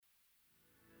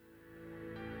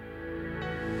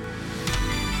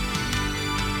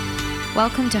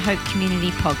Welcome to Hope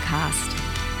Community Podcast.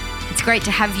 It's great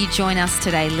to have you join us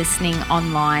today listening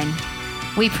online.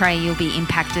 We pray you'll be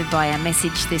impacted by our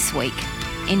message this week.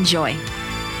 Enjoy.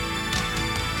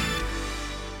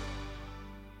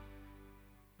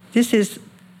 This is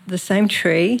the same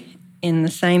tree in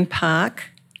the same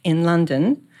park in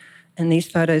London, and these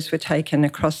photos were taken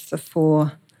across the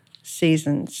 4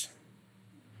 seasons.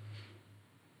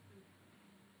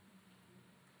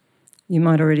 You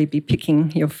might already be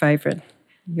picking your favourite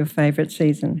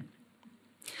season.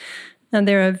 Now,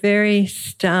 there are very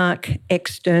stark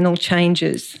external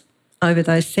changes over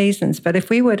those seasons, but if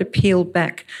we were to peel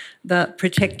back the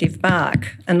protective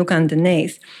bark and look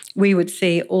underneath, we would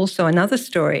see also another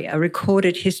story, a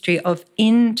recorded history of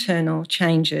internal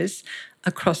changes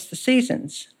across the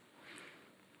seasons.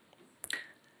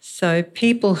 So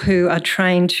people who are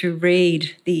trained to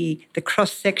read the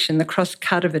cross-section, the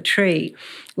cross-cut of a tree,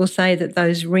 will say that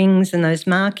those rings and those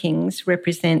markings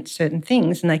represent certain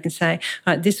things. And they can say,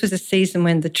 right, this was a season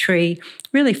when the tree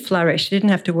really flourished. It didn't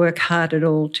have to work hard at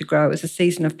all to grow. It was a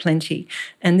season of plenty.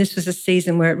 And this was a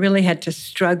season where it really had to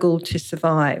struggle to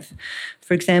survive.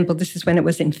 For example, this is when it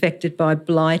was infected by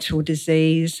blight or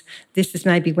disease. This is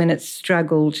maybe when it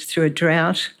struggled through a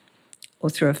drought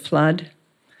or through a flood.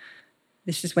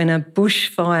 This is when a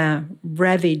bushfire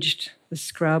ravaged the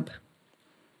scrub.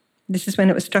 This is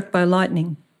when it was struck by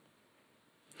lightning.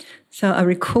 So a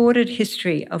recorded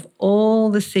history of all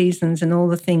the seasons and all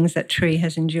the things that tree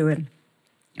has endured.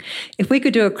 If we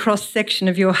could do a cross-section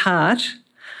of your heart,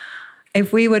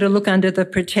 if we were to look under the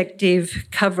protective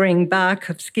covering bark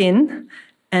of skin,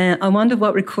 I wonder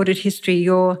what recorded history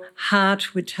your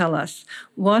heart would tell us.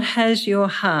 What has your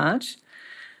heart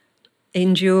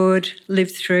endured,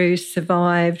 lived through,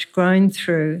 survived, grown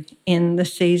through in the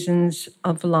seasons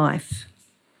of life?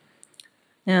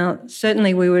 Now,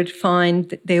 certainly we would find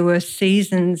that there were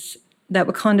seasons that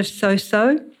were kind of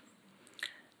so-so,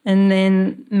 and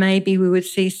then maybe we would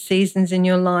see seasons in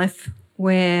your life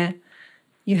where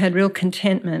you had real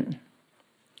contentment.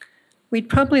 We'd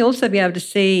probably also be able to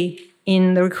see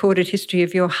in the recorded history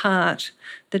of your heart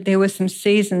that there were some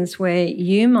seasons where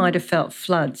you might have felt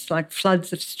floods, like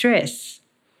floods of stress,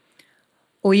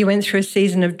 or you went through a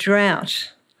season of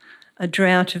drought, a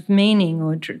drought of meaning,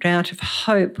 or a drought of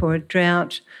hope, or a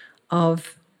drought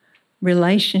of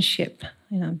relationship,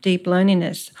 deep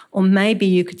loneliness. Or maybe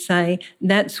you could say,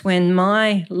 that's when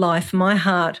my life, my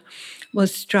heart,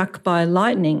 was struck by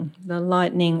lightning, the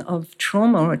lightning of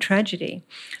trauma or tragedy.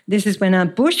 This is when a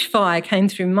bushfire came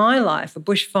through my life, a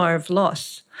bushfire of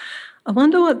loss. I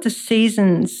wonder what the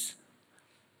seasons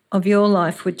of your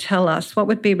life would tell us, what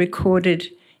would be recorded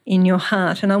in your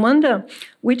heart. And I wonder,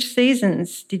 which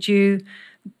seasons did you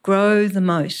grow the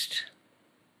most?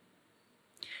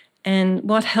 And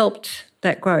what helped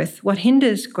that growth? What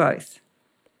hinders growth?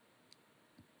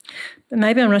 But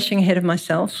maybe I'm rushing ahead of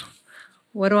myself.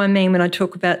 What do I mean when I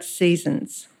talk about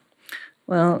seasons?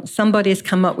 Well, somebody has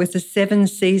come up with the 7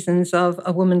 seasons of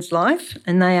a woman's life,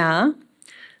 and they are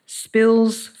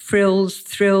spills, frills,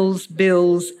 thrills,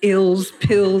 bills, ills,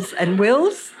 pills, and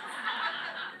wills,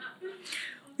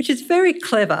 which is very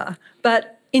clever,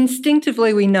 but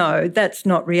instinctively we know that's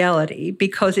not reality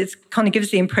because it kind of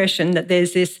gives the impression that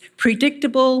there's this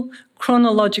predictable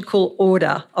chronological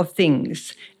order of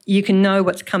things. You can know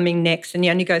what's coming next and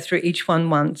you only go through each one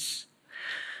once.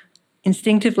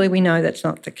 Instinctively, we know that's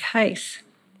not the case.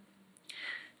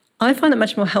 I find it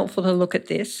much more helpful to look at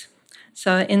this.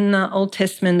 So in the Old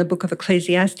Testament, the book of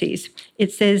Ecclesiastes,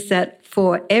 it says that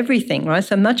for everything, right,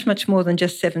 so much, much more than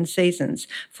just 7 seasons,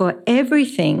 for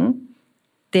everything,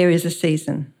 there is a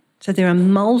season. So there are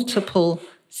multiple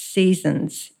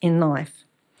seasons in life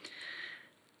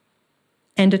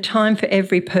and a time for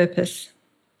every purpose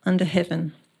under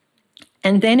heaven.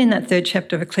 And then in that 3rd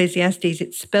chapter of Ecclesiastes,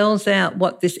 it spells out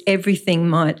what this everything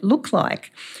might look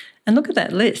like. And look at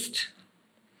that list.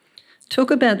 Talk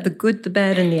about the good, the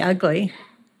bad, and the ugly.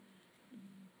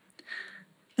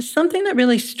 Something that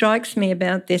really strikes me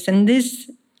about this, and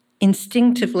this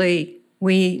instinctively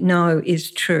we know is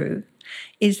true,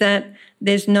 is that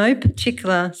there's no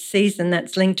particular season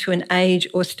that's linked to an age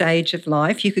or stage of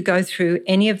life. You could go through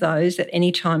any of those at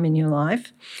any time in your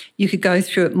life. You could go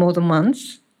through it more than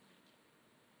once.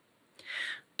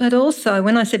 But also,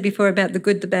 when I said before about the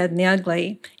good, the bad, and the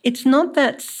ugly, it's not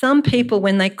that some people,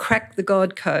 when they crack the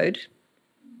God code,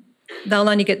 they'll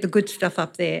only get the good stuff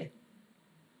up there.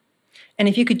 And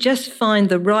if you could just find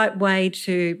the right way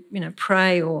to,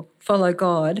 pray or follow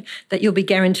God, that you'll be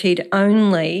guaranteed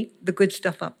only the good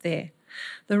stuff up there.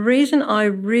 The reason I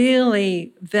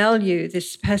really value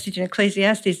this passage in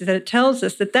Ecclesiastes is that it tells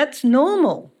us that that's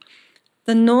normal.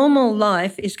 The normal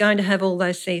life is going to have all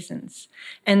those seasons.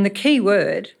 And the key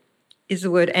word is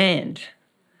the word and.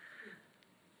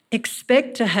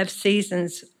 Expect to have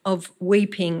seasons of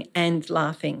weeping and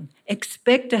laughing.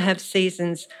 Expect to have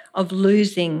seasons of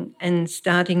losing and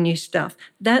starting new stuff.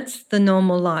 That's the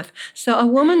normal life. So a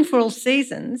woman for all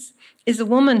seasons is a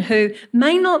woman who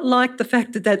may not like the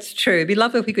fact that that's true. It'd be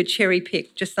lovely if we could cherry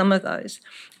pick just some of those.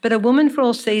 But a woman for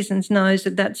all seasons knows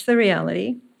that that's the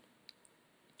reality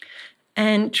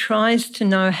and tries to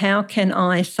know, how can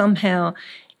I somehow,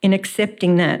 in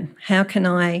accepting that, how can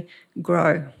I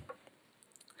grow?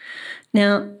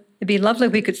 Now, it'd be lovely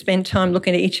if we could spend time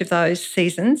looking at each of those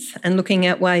seasons and looking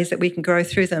at ways that we can grow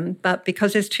through them. But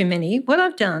because there's too many, what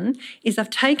I've done is I've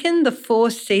taken the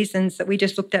 4 seasons that we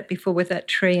just looked at before with that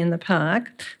tree in the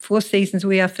park, 4 seasons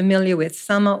we are familiar with: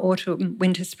 summer, autumn,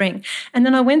 winter, spring. And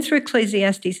then I went through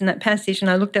Ecclesiastes in that passage and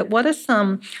I looked at what are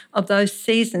some of those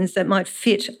seasons that might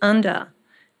fit under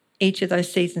each of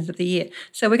those seasons of the year.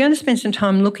 So we're going to spend some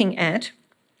time looking at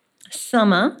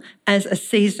summer as a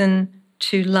season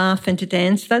to laugh and to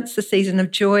dance. That's the season of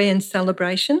joy and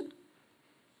celebration.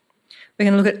 We're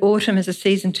going to look at autumn as a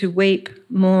season to weep,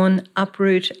 mourn,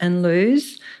 uproot and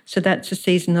lose. So that's a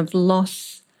season of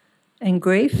loss and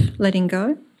grief, letting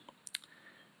go.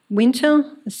 Winter,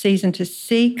 a season to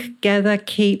seek, gather,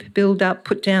 keep, build up,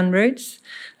 put down roots.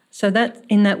 So that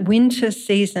in that winter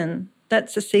season,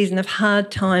 that's a season of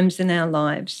hard times in our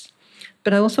lives.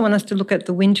 But I also want us to look at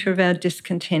the winter of our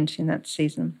discontent in that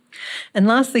season. And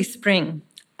lastly, spring.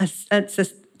 That's a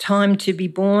time to be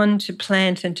born, to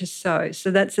plant and to sow.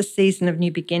 So that's a season of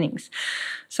new beginnings.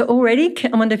 So already,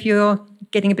 I wonder if you're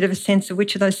getting a bit of a sense of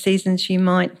which of those seasons you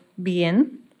might be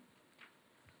in.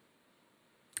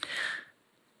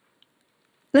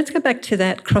 Let's go back to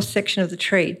that cross-section of the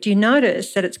tree. Do you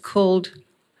notice that it's called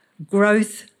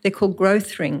growth? They're called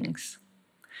growth rings.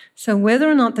 So whether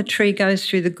or not the tree goes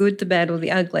through the good, the bad or the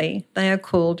ugly, they are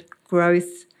called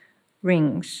growth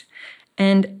rings.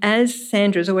 And as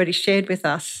Sandra has already shared with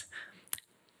us,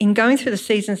 in going through the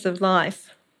seasons of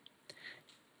life,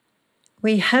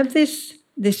 we have this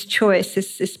choice,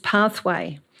 this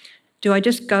pathway. Do I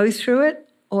just go through it,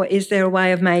 or is there a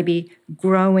way of maybe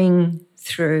growing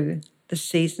through the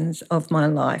seasons of my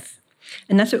life?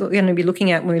 And that's what we're going to be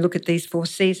looking at when we look at these 4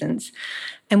 seasons.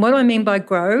 And what do I mean by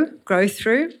grow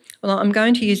through? Well, I'm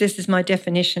going to use this as my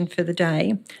definition for the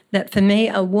day, that for me,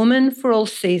 a woman for all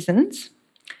seasons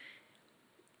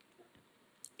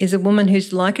is a woman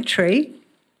who's like a tree,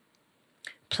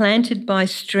 planted by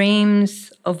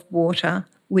streams of water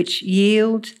which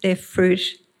yield their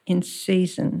fruit in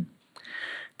season.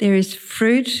 There is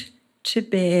fruit to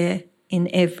bear in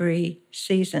every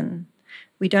season.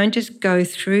 We don't just go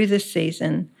through the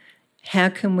season. How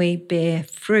can we bear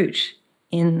fruit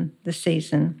in the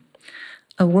season?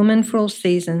 A woman for all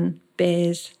season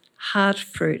bears heart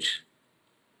fruit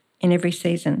in every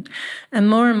season. And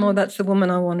more, that's the woman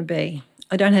I want to be.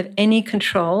 I don't have any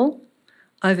control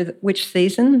over which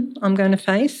season I'm going to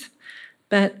face,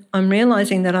 but I'm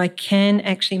realising that I can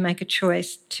actually make a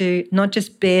choice to not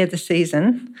just bear the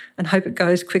season and hope it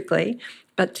goes quickly,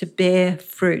 but to bear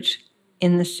fruit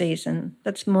in the season.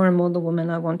 That's more and more the woman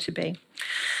I want to be.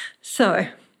 So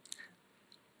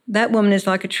that woman is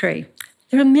like a tree.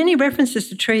 There are many references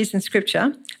to trees in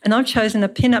Scripture, and I've chosen a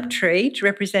pin-up tree to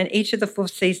represent each of the 4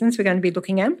 seasons we're going to be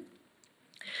looking at.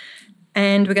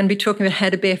 And we're going to be talking about how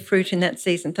to bear fruit in that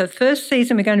season. The first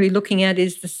season we're going to be looking at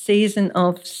is the season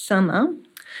of summer,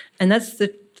 and that's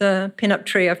the pin-up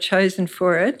tree I've chosen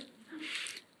for it.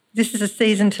 This is a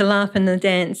season to laugh and to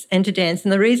dance. And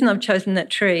the reason I've chosen that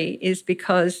tree is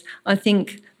because I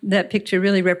think that picture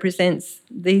really represents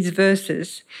these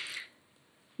verses.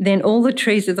 Then all the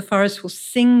trees of the forest will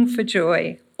sing for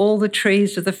joy. All the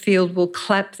trees of the field will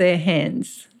clap their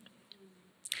hands.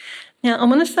 Now, I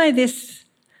want to say this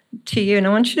to you, and I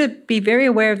want you to be very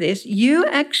aware of this. You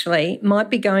actually might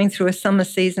be going through a summer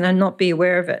season and not be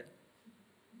aware of it.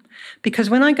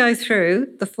 Because when I go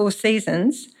through the 4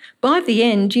 seasons, by the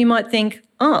end, you might think,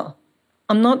 oh,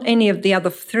 I'm not any of the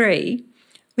other 3,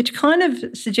 which kind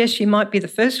of suggests you might be the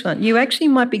first one. You actually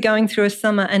might be going through a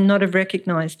summer and not have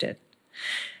recognised it.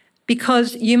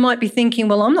 Because you might be thinking,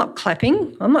 well, I'm not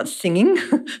clapping, I'm not singing,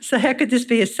 so how could this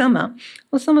be a summer?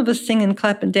 Well, some of us sing and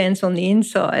clap and dance on the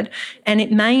inside, and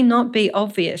it may not be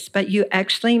obvious, but you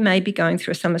actually may be going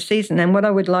through a summer season. And what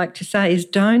I would like to say is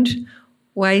don't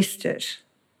waste it.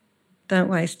 Don't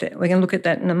waste it. We're going to look at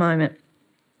that in a moment.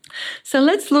 So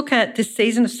let's look at this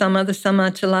season of summer, the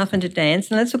summer to laugh and to dance,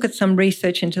 and let's look at some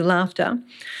research into laughter.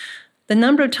 The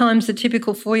number of times the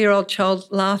typical 4-year-old child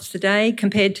laughs a day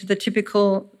compared to the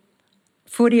typical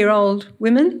 40-year-old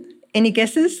women, any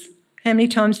guesses? How many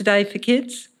times a day for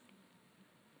kids?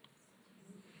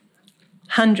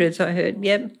 Hundreds, I heard.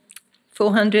 Yep,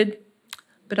 400,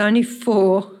 but only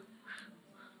 4.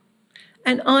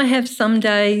 And I have some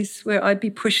days where I'd be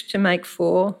pushed to make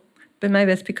 4, but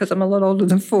maybe that's because I'm a lot older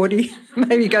than 40.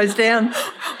 Maybe it goes down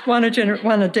one a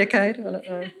decade. I don't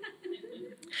know.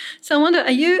 So I wonder,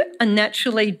 are you a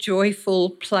naturally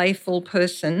joyful, playful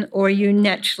person, or are you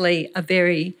naturally a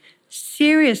very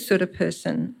serious sort of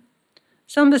person?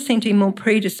 Some of us seem to be more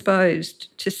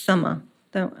predisposed to summer,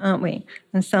 aren't we?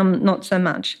 And some not so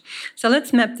much. So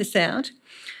let's map this out.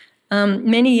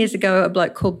 Many years ago, a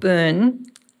bloke called Byrne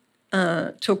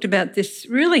talked about this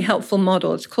really helpful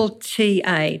model. It's called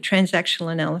TA, transactional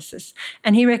analysis.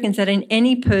 And he reckons that in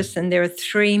any person, there are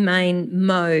 3 main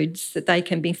modes that they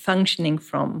can be functioning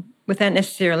from without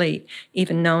necessarily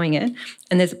even knowing it.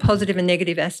 And there's a positive and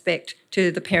negative aspect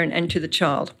to the parent and to the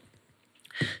child.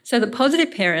 So the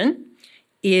positive parent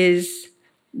is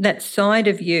that side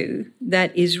of you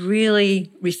that is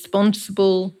really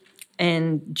responsible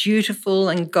and dutiful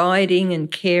and guiding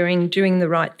and caring, doing the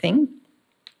right thing.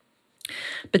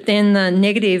 But then the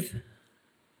negative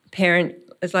parent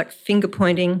is like finger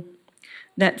pointing.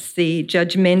 That's the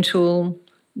judgmental,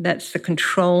 that's the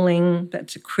controlling,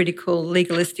 that's the critical,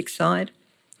 legalistic side.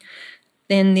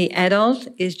 Then the adult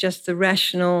is just the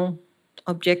rational,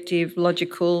 objective,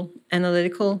 logical,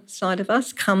 analytical side of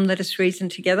us. Come, let us reason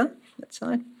together, that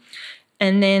side.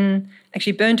 And then,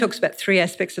 actually, Byrne talks about 3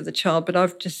 aspects of the child, but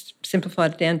I've just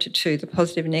simplified it down to 2, the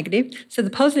positive and negative. So the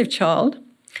positive child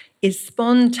is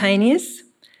spontaneous,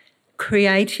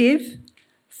 creative,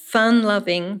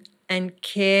 fun-loving, and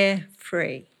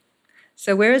carefree.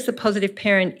 So whereas the positive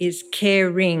parent is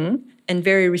caring and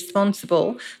very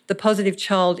responsible, the positive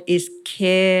child is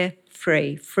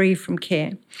carefree, free from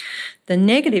care. The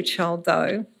negative child,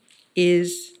 though,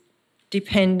 is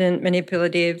dependent,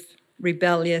 manipulative,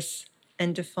 rebellious,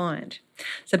 and defiant.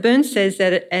 So Byrne says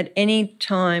that at any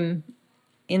time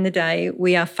in the day,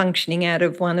 we are functioning out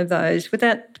of one of those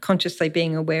without consciously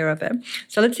being aware of it.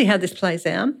 So let's see how this plays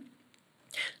out.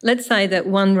 Let's say that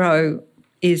one row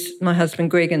is my husband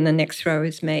Greg and the next row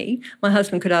is me. My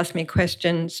husband could ask me a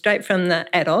question straight from the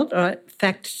adult, all right,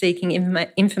 fact-seeking,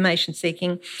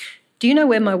 information-seeking. Do you know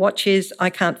where my watch is?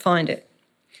 I can't find it.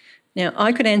 Now,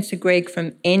 I could answer Greg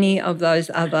from any of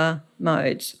those other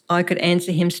modes. I could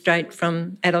answer him straight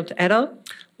from adult to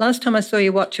adult. Last time I saw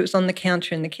your watch, it was on the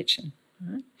counter in the kitchen.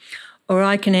 Right? Or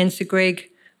I can answer Greg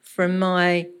from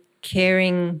my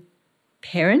caring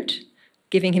parent,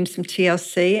 giving him some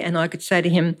TLC, and I could say to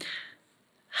him,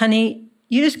 honey,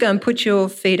 you just go and put your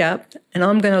feet up and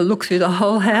I'm going to look through the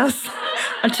whole house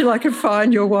until I can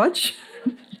find your watch.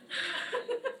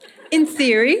 In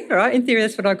theory, right? In theory,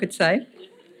 that's what I could say.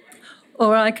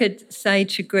 Or I could say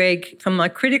to Greg from my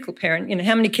critical parent, you know,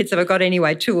 how many kids have I got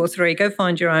anyway? 2 or 3, go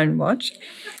find your own watch.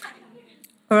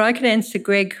 Or I could answer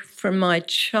Greg from my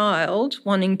child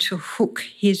wanting to hook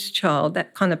his child,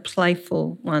 that kind of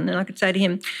playful one. And I could say to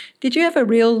him, did you have a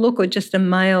real look or just a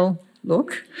male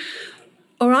look?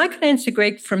 Or I could answer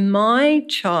Greg from my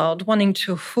child wanting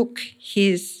to hook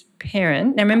his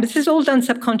parent. Now remember, this is all done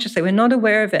subconsciously. We're not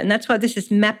aware of it. And that's why this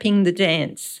is mapping the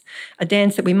dance, a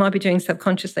dance that we might be doing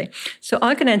subconsciously. So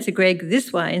I could answer Greg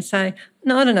this way and say,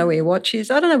 no, I don't know where your watch is.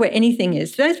 I don't know where anything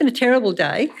is. Today's been a terrible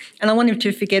day and I want him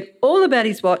to forget all about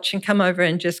his watch and come over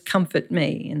and just comfort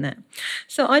me in that.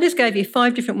 So I just gave you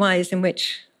 5 different ways in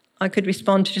which I could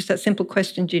respond to just that simple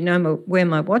question, do you know where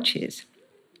my watch is?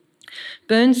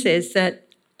 Byrne says that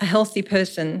a healthy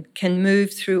person can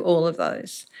move through all of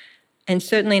those. And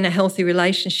certainly in a healthy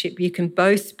relationship, you can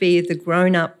both be the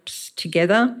grown-ups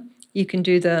together. You can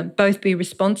do both be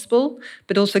responsible,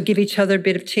 but also give each other a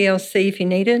bit of TLC if you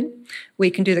need it. We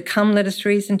can do the come, let us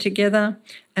reason together,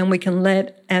 and we can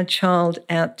let our child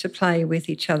out to play with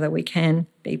each other. We can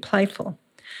be playful.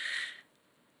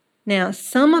 Now,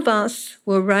 some of us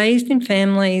were raised in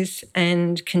families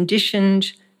and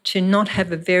conditioned to not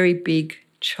have a very big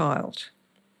child.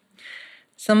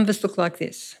 Some of us look like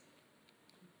this.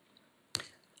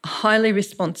 Highly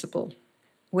responsible,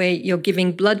 where you're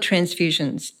giving blood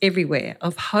transfusions everywhere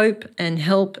of hope and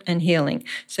help and healing.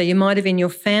 So you might have in your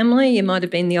family, you might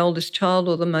have been the oldest child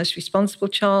or the most responsible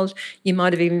child. You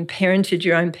might have even parented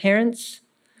your own parents.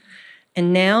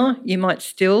 And now you might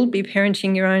still be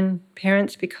parenting your own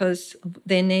parents because of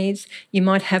their needs. You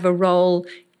might have a role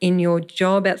in your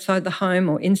job outside the home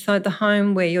or inside the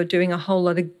home where you're doing a whole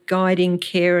lot of guiding,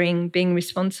 caring, being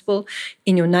responsible.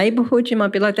 In your neighbourhood, you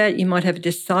might be like that. You might have a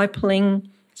discipling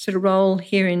sort of role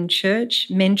here in church,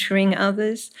 mentoring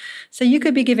others. So you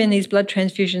could be giving these blood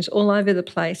transfusions all over the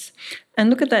place.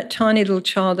 And look at that tiny little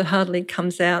child that hardly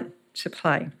comes out to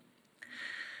play.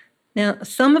 Now,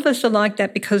 some of us are like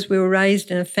that because we were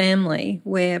raised in a family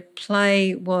where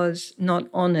play was not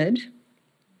honoured.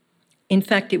 In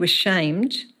fact, it was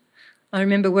shamed. I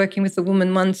remember working with a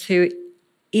woman once who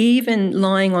even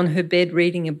lying on her bed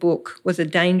reading a book was a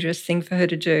dangerous thing for her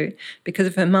to do, because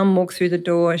if her mum walked through the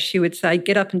door, she would say,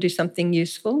 get up and do something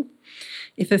useful.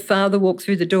 If her father walked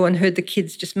through the door and heard the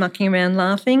kids just mucking around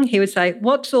laughing, he would say,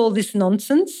 what's all this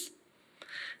nonsense?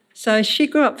 So she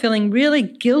grew up feeling really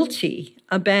guilty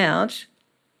about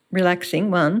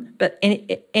relaxing, one, but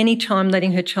any time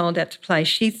letting her child out to play.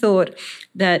 She thought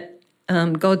that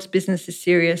God's business is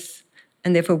serious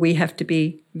and therefore we have to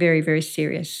be very, very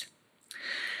serious.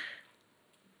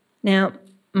 Now,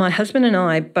 my husband and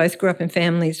I both grew up in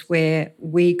families where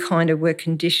we kind of were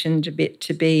conditioned a bit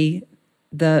to be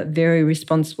the very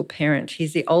responsible parent.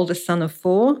 He's the oldest son of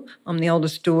 4. I'm the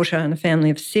oldest daughter in a family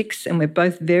of 6, and we're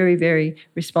both very, very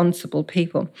responsible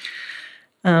people.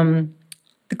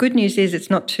 The good news is it's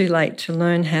not too late to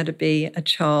learn how to be a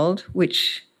child,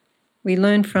 which we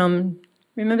learn from,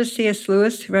 remember C.S.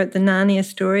 Lewis, who wrote the Narnia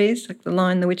stories, like The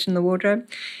Lion, the Witch and the Wardrobe?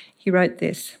 He wrote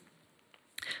this: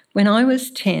 when I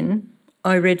was 10,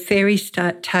 I read fairy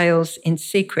tales in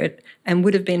secret and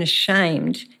would have been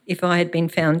ashamed if I had been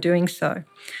found doing so.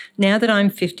 Now that I'm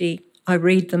 50, I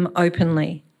read them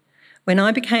openly. When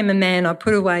I became a man, I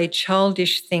put away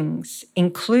childish things,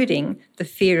 including the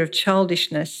fear of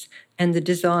childishness and the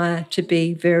desire to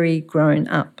be very grown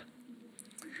up.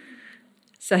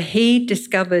 So he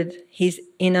discovered his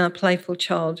inner playful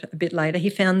child a bit later. He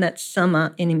found that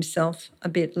summer in himself a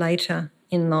bit later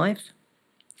in life.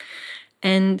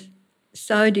 And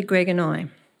so did Greg and I.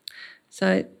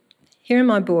 So here are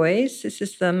my boys. This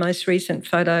is the most recent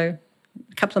photo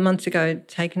a couple of months ago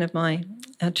taken of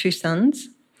our 2 sons.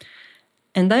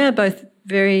 And they are both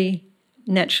very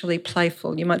naturally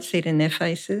playful. You might see it in their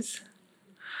faces.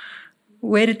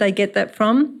 Where did they get that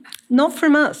from? Not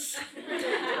from us.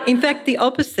 In fact, the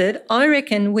opposite. I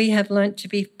reckon we have learnt to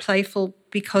be playful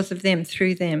because of them,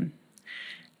 through them.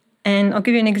 And I'll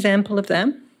give you an example of that.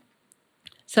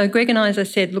 So Greg and I, as I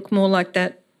said, look more like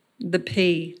that, the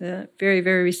P, the very,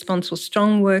 very responsible,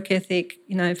 strong work ethic.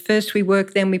 You know, first we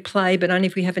work, then we play, but only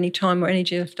if we have any time or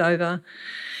energy left over.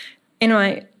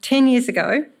 Anyway, 10 years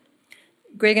ago,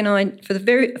 Greg and I, for the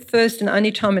very first and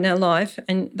only time in our life,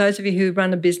 and those of you who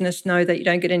run a business know that you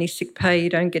don't get any sick pay, you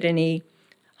don't get any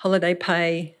holiday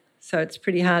pay, so it's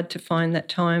pretty hard to find that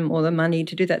time or the money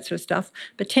to do that sort of stuff.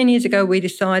 But 10 years ago, we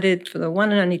decided for the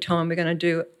one and only time we're going to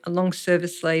do a long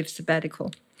service leave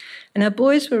sabbatical. And our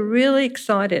boys were really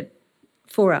excited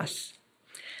for us,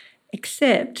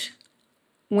 except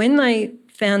when they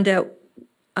found out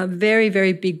a very,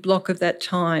 very big block of that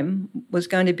time was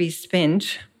going to be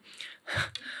spent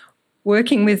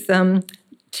working with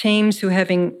teams who are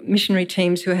having, missionary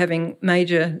teams who are having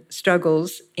major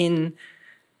struggles in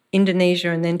Indonesia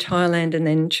and then Thailand and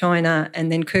then China and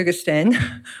then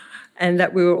Kyrgyzstan, and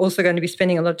that we were also going to be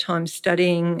spending a lot of time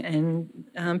studying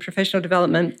and professional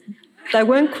development. They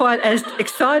weren't quite as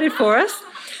excited for us,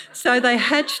 so they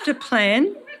hatched a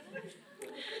plan.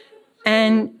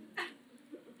 And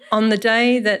on the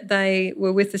day that they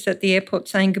were with us at the airport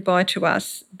saying goodbye to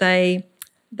us, they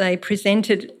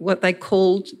presented what they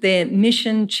called their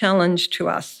mission challenge to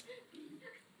us.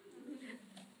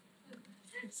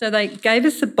 So they gave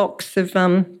us a box of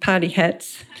party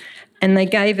hats, and they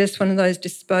gave us one of those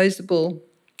disposable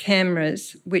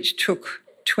cameras which took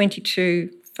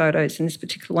 22 photos in this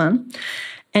particular one.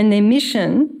 And their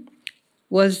mission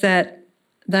was that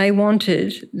they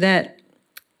wanted that,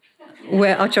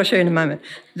 well, I'll show you in a moment,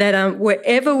 that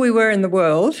wherever we were in the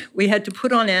world, we had to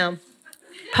put on our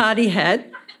party hat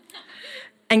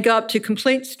and go up to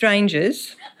complete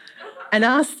strangers and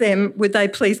ask them, would they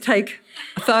please take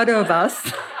a photo of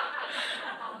us,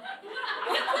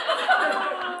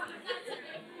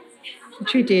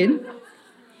 which we did.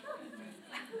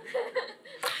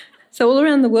 So all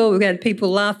around the world we had people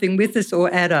laughing with us or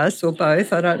at us or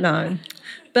both, I don't know.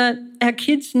 But our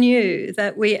kids knew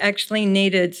that we actually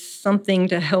needed something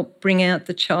to help bring out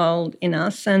the child in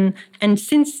us. And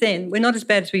since then, we're not as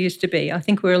bad as we used to be. I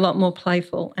think we're a lot more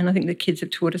playful, and I think the kids have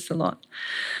taught us a lot.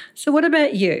 So what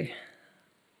about you?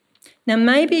 Now,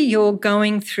 maybe you're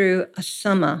going through a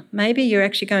summer. Maybe you're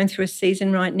actually going through a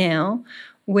season right now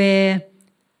where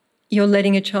you're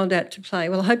letting a child out to play.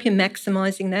 Well, I hope you're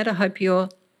maximising that. I hope you're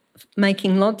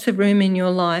making lots of room in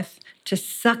your life to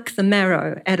suck the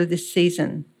marrow out of this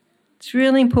season. It's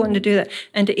really important to do that,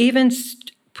 and to even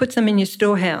put some in your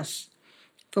storehouse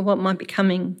for what might be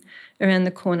coming around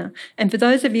the corner. And for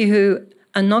those of you who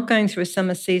are not going through a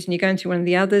summer season, you're going through one of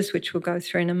the others, which we'll go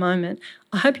through in a moment,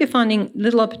 I hope you're finding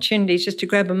little opportunities just to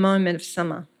grab a moment of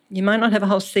summer. You might not have a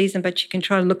whole season, but you can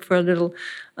try to look for a little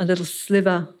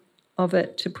sliver of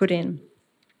it to put in.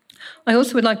 I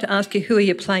also would like to ask you, who are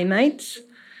your playmates?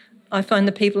 I find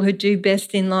the people who do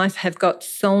best in life have got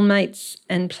soulmates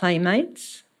and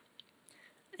playmates.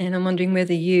 And I'm wondering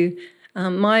whether you...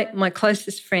 my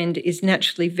closest friend is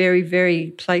naturally very,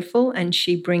 very playful, and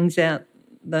she brings out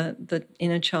the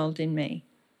inner child in me.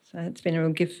 So it's been a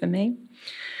real gift for me.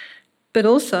 But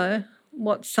also,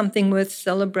 what's something worth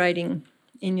celebrating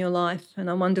in your life? And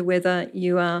I wonder whether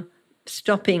you are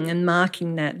stopping and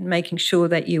marking that and making sure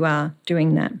that you are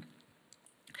doing that.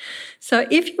 So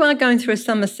if you are going through a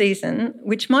summer season,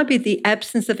 which might be the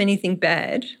absence of anything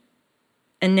bad,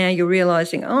 and now you're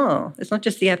realising, oh, it's not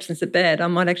just the absence of bad, I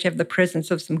might actually have the presence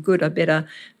of some good, I better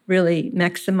really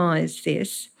maximise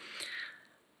this.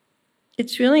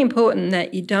 It's really important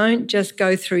that you don't just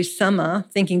go through summer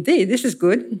thinking, this is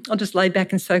good, I'll just lay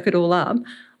back and soak it all up.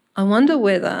 I wonder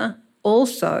whether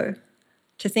also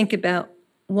to think about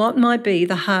what might be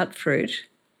the heart fruit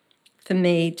for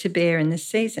me to bear in this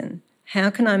season. How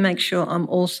can I make sure I'm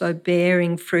also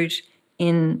bearing fruit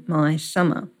in my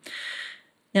summer?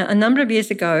 Now, a number of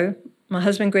years ago, my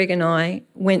husband Greg and I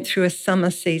went through a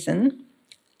summer season,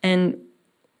 and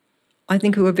I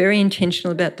think we were very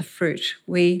intentional about the fruit.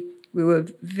 We were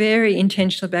very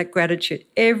intentional about gratitude.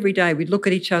 Every day we'd look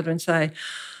at each other and say,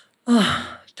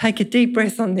 oh, take a deep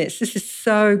breath on this. This is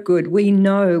so good. We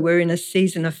know we're in a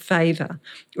season of favour.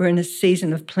 We're in a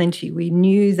season of plenty. We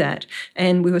knew that,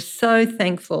 and we were so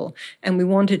thankful, and we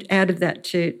wanted out of that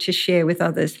to share with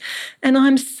others. And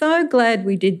I'm so glad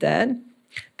we did that,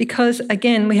 because,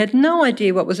 again, we had no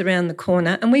idea what was around the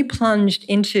corner, and we plunged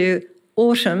into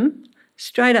autumn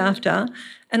straight after.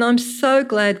 And I'm so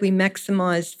glad we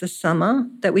maximised the summer,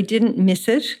 that we didn't miss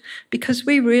it, because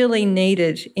we really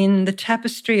needed, in the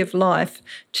tapestry of life,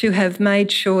 to have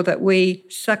made sure that we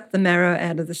sucked the marrow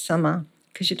out of the summer,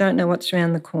 because you don't know what's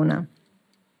around the corner.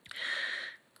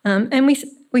 And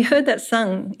we heard that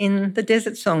sung in the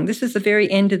Desert Song. This is the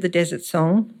very end of the Desert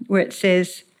Song, where it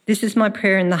says, this is my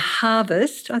prayer in the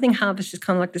harvest. I think harvest is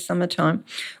kind of like the summertime,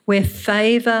 where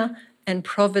favour and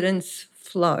providence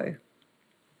flow.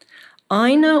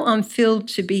 I know I'm filled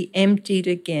to be emptied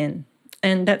again.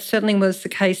 And that certainly was the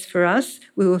case for us.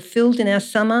 We were filled in our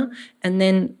summer, and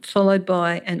then followed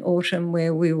by an autumn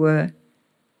where we were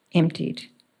emptied.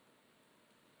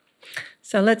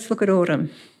 So let's look at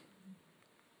autumn.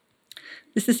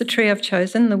 This is the tree I've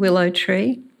chosen, the willow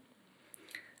tree.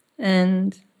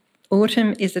 And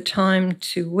autumn is a time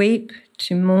to weep,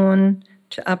 to mourn,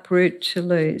 to uproot, to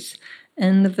lose.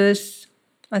 And the verse,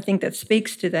 I think, that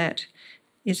speaks to that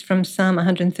is from Psalm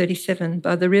 137.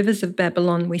 By the rivers of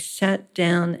Babylon we sat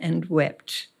down and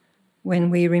wept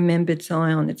when we remembered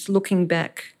Zion. It's looking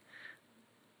back,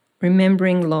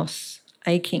 remembering loss,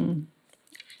 aching,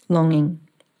 longing.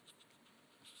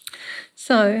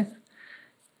 So,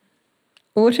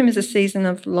 autumn is a season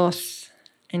of loss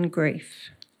and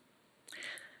grief.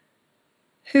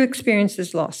 Who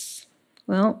experiences loss?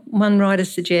 Well, one writer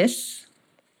suggests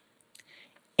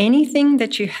anything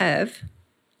that you have,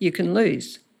 you can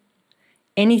lose.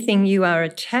 Anything you are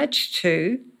attached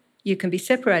to, you can be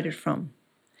separated from.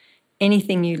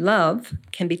 Anything you love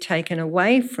can be taken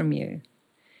away from you.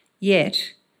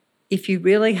 Yet, if you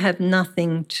really have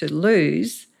nothing to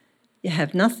lose, you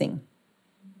have nothing.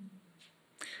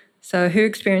 So who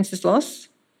experiences loss?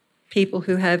 People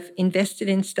who have invested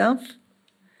in stuff,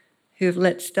 who have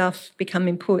let stuff become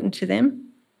important to them,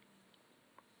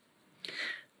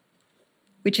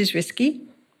 which is risky.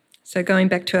 So going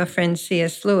back to our friend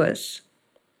C.S. Lewis,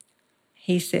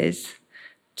 he says,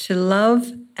 to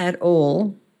love at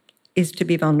all is to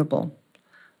be vulnerable.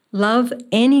 Love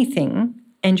anything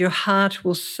and your heart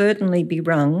will certainly be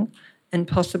wrung and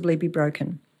possibly be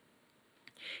broken.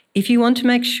 If you want to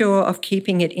make sure of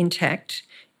keeping it intact,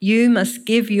 you must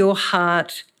give your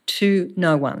heart to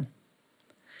no one.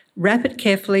 Wrap it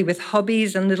carefully with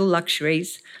hobbies and little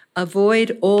luxuries.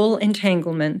 Avoid all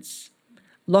entanglements.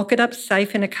 Lock it up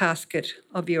safe in a casket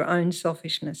of your own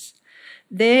selfishness.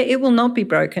 There it will not be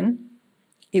broken.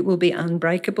 It will be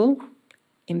unbreakable,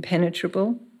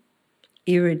 impenetrable,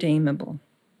 irredeemable.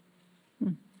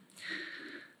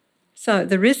 So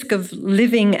the risk of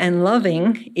living and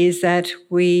loving is that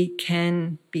we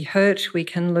can be hurt, we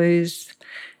can lose.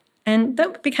 And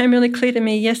that became really clear to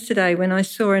me yesterday when I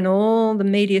saw in all the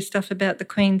media stuff about the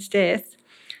Queen's death,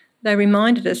 they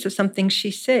reminded us of something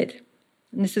she said.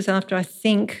 And this is after, I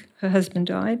think, her husband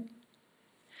died,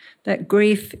 that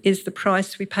grief is the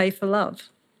price we pay for love.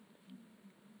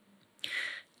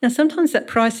 Now, sometimes that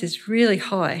price is really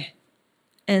high,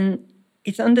 and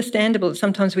it's understandable that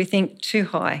sometimes we think too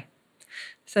high.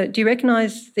 So do you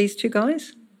recognise these two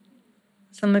guys?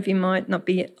 Some of you might not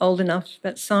be old enough,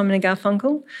 but Simon and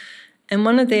Garfunkel. And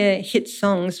one of their hit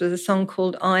songs was a song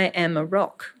called I Am a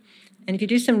Rock. And if you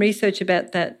do some research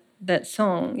about that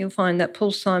song, you'll find that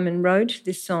Paul Simon wrote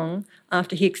this song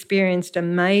after he experienced a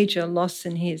major loss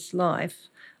in his life.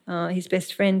 His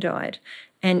best friend died.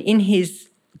 And in his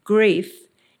grief,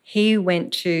 he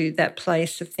went to that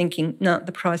place of thinking, no,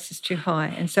 the price is too high.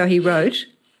 And so he wrote,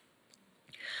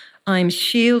 I'm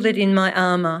shielded in my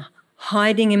armour,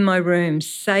 hiding in my room,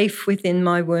 safe within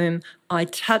my womb. I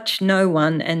touch no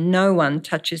one and no one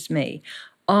touches me.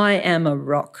 I am a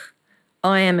rock.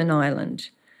 I am an island.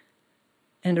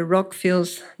 And a rock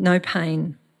feels no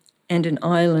pain and an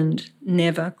island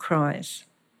never cries.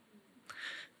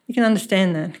 You can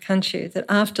understand that, can't you? That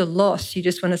after loss, you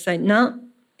just want to say, no,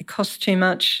 it costs too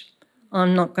much.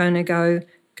 I'm not going to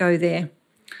go there.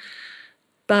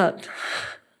 But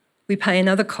we pay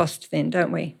another cost then,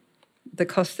 don't we? The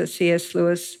cost that C.S.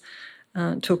 Lewis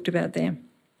talked about there.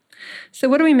 So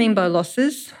what do we mean by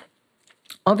losses?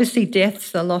 Obviously,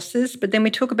 deaths are losses, but then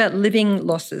we talk about living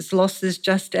losses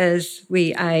just as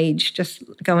we age, just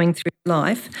going through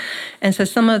life. And so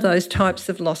some of those types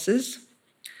of losses,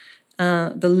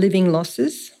 the living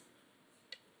losses,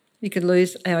 we could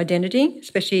lose our identity,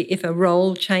 especially if a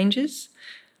role changes.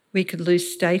 We could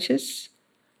lose status,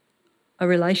 a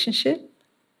relationship,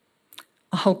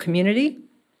 a whole community,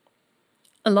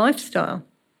 a lifestyle.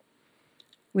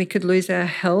 We could lose our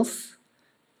health,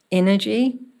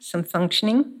 energy, some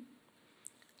functioning,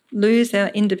 lose our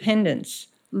independence,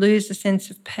 lose a sense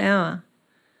of power.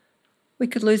 We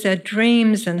could lose our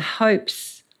dreams and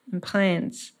hopes and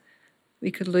plans.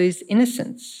 We could lose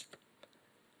innocence.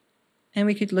 And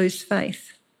we could lose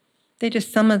faith. They're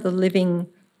just some of the living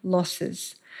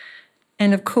losses.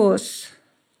 And of course,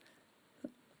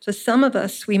 for some of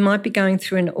us, we might be going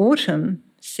through an autumn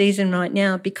season right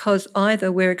now because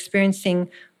either we're experiencing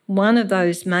one of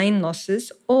those main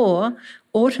losses, or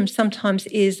autumn sometimes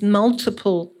is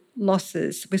multiple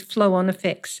losses with flow-on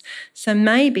effects. So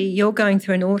maybe you're going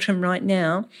through an autumn right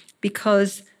now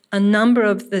because a number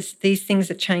of these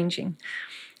things are changing.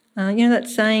 You know that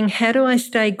saying, how do I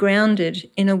stay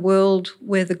grounded in a world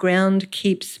where the ground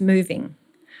keeps moving?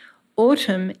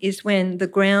 Autumn is when the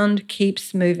ground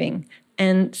keeps moving.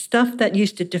 And stuff that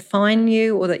used to define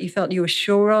you or that you felt you were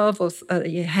sure of or that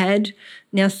you had,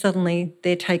 now suddenly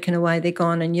they're taken away, they're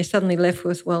gone, and you're suddenly left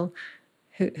with, well,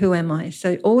 who am I?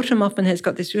 So autumn often has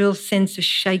got this real sense of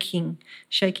shaking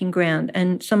ground,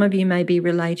 and some of you may be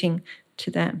relating to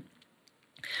that.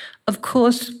 Of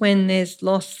course, when there's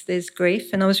loss, there's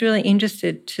grief, and I was really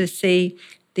interested to see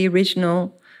the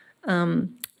original, the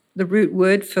root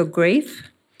word for grief.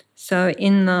 So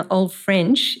in the Old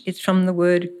French, it's from the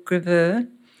word greveur,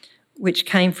 which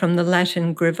came from the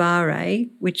Latin grevare,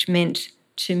 which meant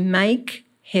to make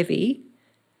heavy,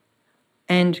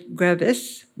 and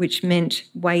gravis, which meant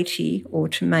weighty or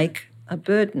to make a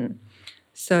burden.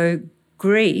 So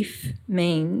grief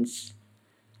means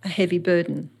a heavy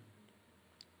burden.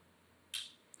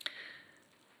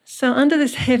 So under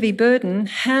this heavy burden,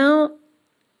 how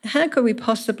could we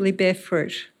possibly bear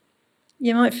fruit?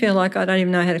 You might feel like, I don't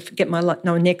even know how to get my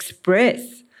next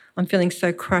breath. I'm feeling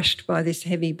so crushed by this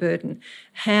heavy burden.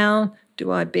 How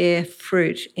do I bear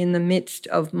fruit in the midst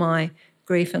of my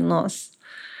grief and loss?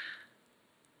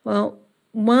 Well,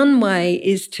 one way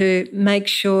is to make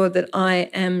sure that I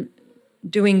am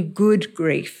doing good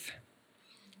grief.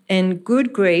 And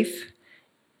good grief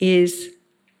is,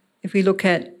 if we look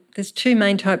at, there's two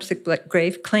main types of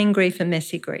grief, clean grief and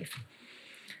messy grief.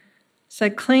 So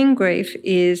clean grief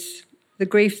is the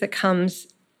grief that comes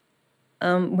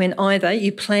when either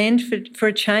you planned for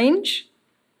a change,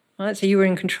 right? So you were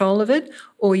in control of it,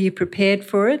 or you prepared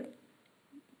for it,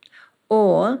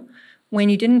 or when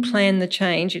you didn't plan the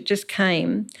change, it just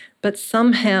came, but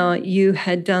somehow you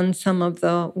had done some of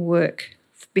the work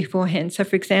beforehand. So,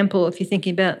 for example, if you're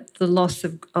thinking about the loss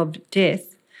of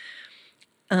death,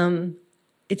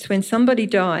 it's when somebody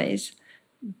dies,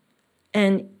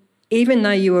 and even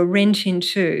though you were rent in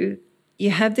two, you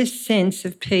have this sense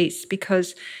of peace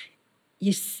because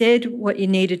you said what you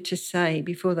needed to say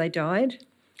before they died,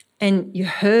 and you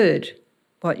heard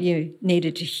what you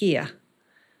needed to hear.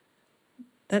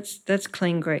 That's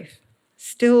clean grief.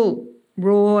 Still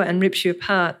raw and rips you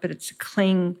apart, but it's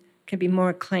can be more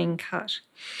a clean cut.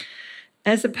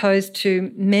 As opposed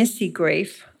to messy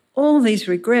grief, all these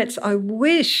regrets. I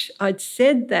wish I'd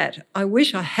said that. I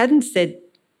wish I hadn't said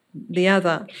the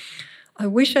other. I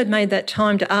wish I'd made that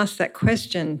time to ask that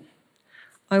question.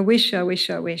 I wish.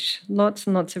 Lots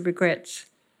and lots of regrets.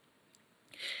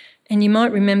 And you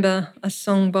might remember a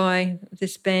song by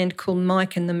this band called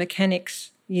Mike and the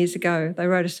Mechanics years ago. They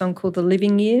wrote a song called The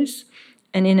Living Years,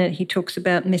 and in it he talks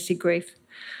about messy grief.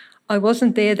 I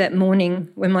wasn't there that morning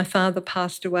when my father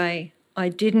passed away. I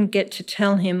didn't get to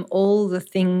tell him all the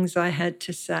things I had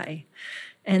to say.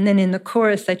 And then in the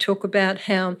chorus, they talk about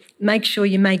how make sure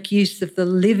you make use of the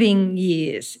living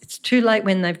years. It's too late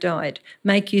when they've died.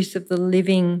 Make use of the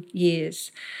living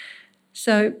years.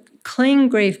 So clean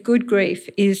grief, good grief,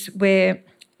 is where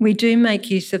we do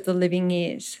make use of the living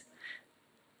years.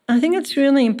 I think it's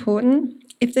really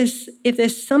important. If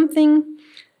there's something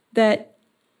that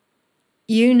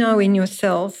you know in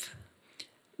yourself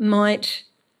might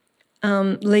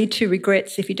lead to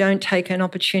regrets if you don't take an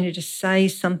opportunity to say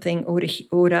something or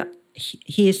to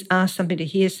ask somebody to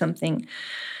hear something.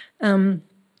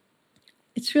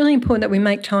 It's really important that we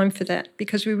make time for that,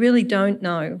 because we really don't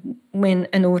know when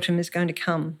an autumn is going to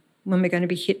come, when we're going to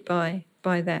be hit by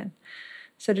that.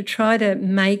 So to try to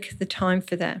make the time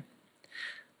for that.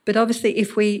 But obviously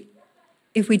if we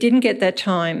didn't get that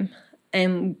time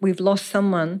and we've lost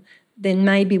someone, then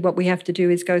maybe what we have to do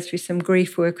is go through some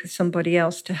grief work with somebody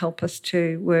else to help us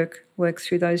to work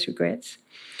through those regrets.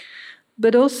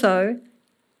 But also,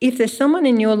 if there's someone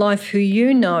in your life who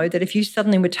you know that if you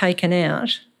suddenly were taken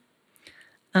out,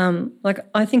 like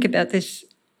I think about this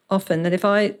often, that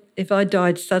if I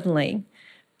died suddenly,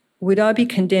 would I be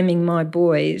condemning my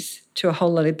boys to a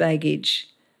whole lot of baggage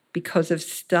because of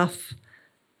stuff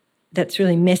that's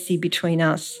really messy between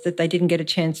us that they didn't get a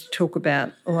chance to talk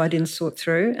about or I didn't sort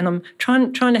through? And I'm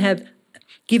trying to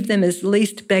give them as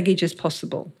least baggage as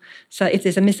possible. So if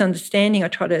there's a misunderstanding, I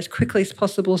try to as quickly as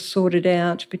possible sort it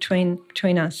out between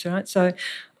us, right? So,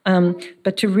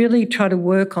 but to really try to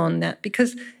work on that,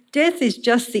 because death is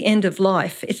just the end of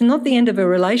life. It's not the end of a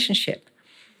relationship.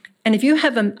 And if you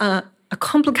have a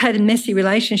complicated, messy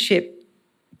relationship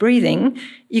breathing,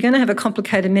 you're going to have a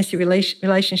complicated, messy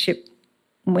relationship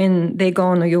when they're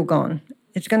gone or you're gone.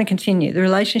 It's going to continue. The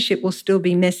relationship will still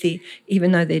be messy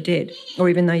even though they're dead or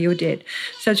even though you're dead.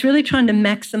 So it's really trying to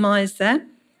maximise that,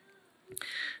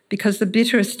 because the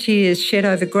bitterest tears shed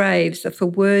over graves are for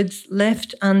words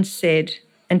left unsaid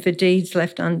and for deeds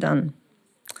left undone.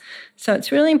 So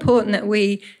it's really important that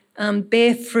we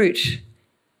bear fruit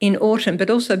in autumn,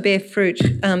 but also bear fruit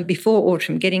before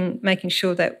autumn, making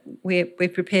sure that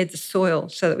we've prepared the soil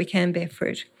so that we can bear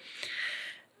fruit.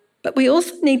 But we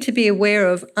also need to be aware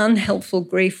of unhelpful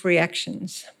grief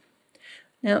reactions.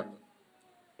 Now,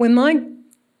 when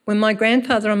my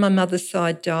grandfather on my mother's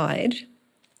side died,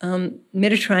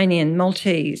 Mediterranean,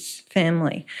 Maltese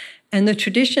family, and the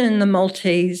tradition in the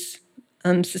Maltese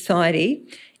society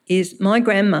is my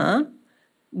grandma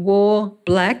wore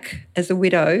black as a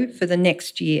widow for the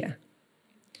next year.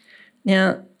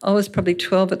 Now, I was probably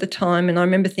 12 at the time, and I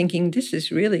remember thinking, this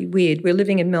is really weird. We're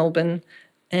living in Melbourne,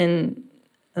 and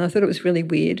I thought it was really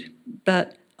weird.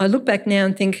 But I look back now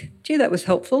and think, gee, that was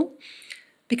helpful,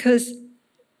 because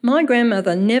my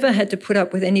grandmother never had to put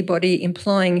up with anybody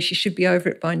implying she should be over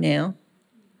it by now.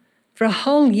 For a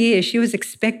whole year, she was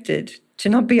expected to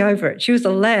not be over it. She was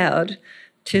allowed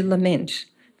to lament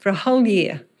for a whole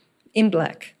year in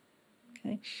black.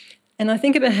 Okay? And I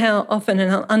think about how often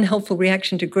an unhelpful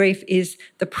reaction to grief is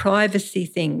the privacy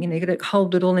thing. You've got to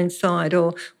hold it all inside,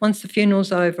 or once the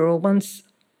funeral's over, or once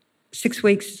 6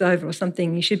 weeks is over or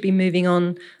something, you should be moving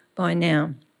on by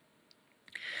now.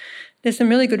 There's some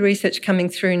really good research coming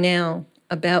through now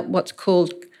about what's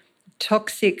called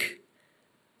toxic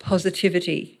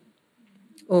positivity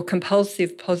or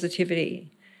compulsive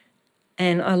positivity.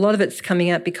 And a lot of it's coming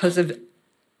out because of,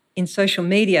 in social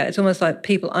media, it's almost like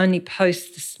people only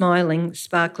post the smiling,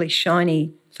 sparkly,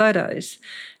 shiny photos.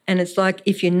 And it's like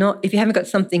if you haven't got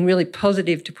something really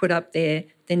positive to put up there,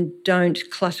 then don't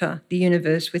clutter the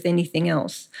universe with anything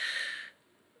else.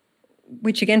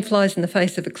 Which again flies in the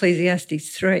face of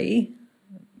Ecclesiastes 3.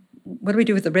 What do we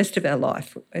do with the rest of our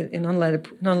life? You're not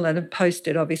allowed to post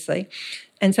it, obviously.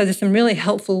 And so there's some really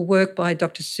helpful work by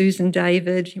Dr. Susan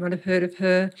David, you might have heard of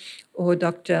her, or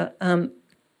Dr.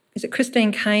 Is it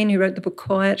Christine Caine, who wrote the book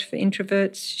Quiet for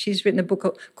Introverts? She's written a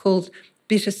book called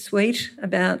Bittersweet,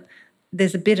 about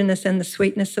there's a bitterness and the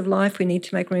sweetness of life. We need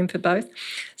to make room for both.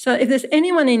 So if there's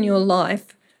anyone in your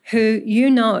life who you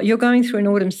know you're going through an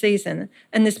autumn season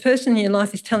and this person in your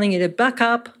life is telling you to buck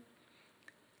up,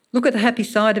 look at the happy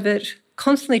side of it,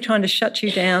 constantly trying to shut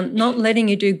you down, not letting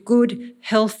you do good,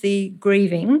 healthy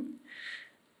grieving,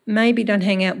 maybe don't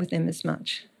hang out with them as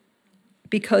much,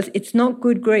 because it's not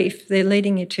good grief they're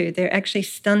leading you to. They're actually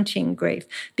stunting grief,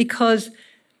 because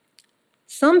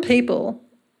some people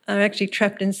are actually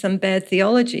trapped in some bad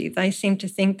theology. They seem to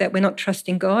think that we're not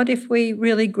trusting God if we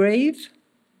really grieve.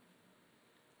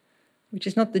 which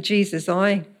is not the Jesus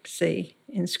I see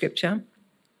in Scripture.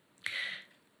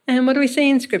 And what do we see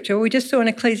in Scripture? Well, we just saw in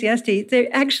Ecclesiastes, there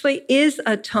actually is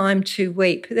a time to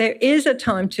weep. There is a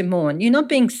time to mourn. You're not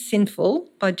being sinful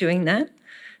by doing that.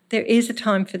 There is a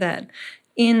time for that.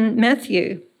 In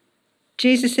Matthew,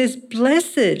 Jesus says,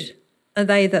 "Blessed are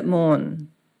they that mourn,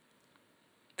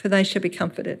 for they shall be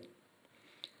comforted."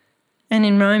 And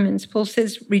in Romans, Paul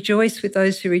says, "Rejoice with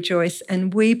those who rejoice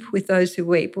and weep with those who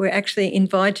weep." We're actually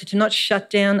invited to not shut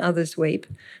down others' weep,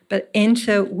 but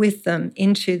enter with them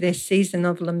into their season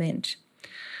of lament.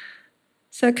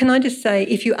 So can I just say,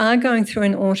 if you are going through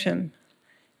an autumn,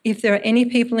 if there are any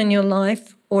people in your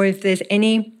life or if there's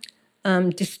any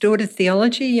distorted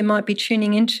theology you might be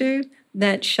tuning into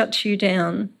that shuts you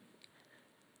down,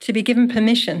 to be given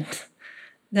permission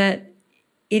that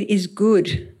it is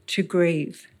good to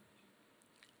grieve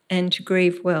and to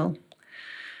grieve well.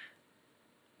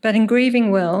 But in grieving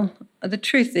well, the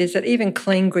truth is that even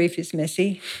clean grief is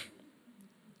messy.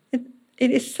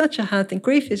 It is such a hard thing.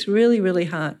 Grief is really, really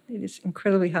hard. It is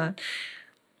incredibly hard.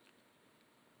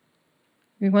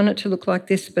 We want it to look like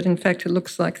this, but in fact it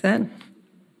looks like that.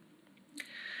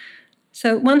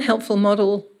 So one helpful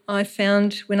model I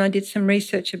found when I did some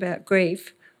research about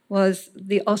grief was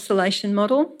the oscillation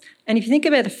model. And if you think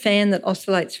about a fan that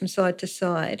oscillates from side to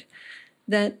side,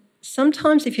 that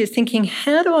sometimes if you're thinking,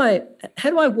 how do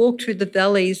I walk through the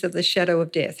valleys of the shadow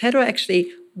of death? How do I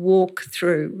actually walk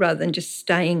through rather than just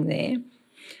staying there?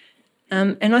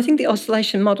 And I think the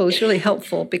oscillation model is really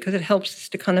helpful because it helps us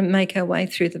to kind of make our way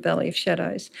through the valley of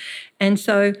shadows. And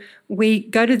so we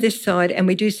go to this side and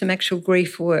we do some actual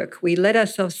grief work. We let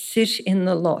ourselves sit in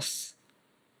the loss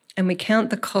and we count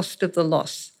the cost of the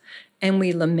loss and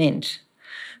we lament.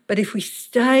 But if we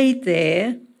stayed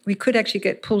there, we could actually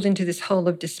get pulled into this hole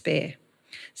of despair.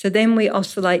 So then we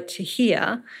oscillate to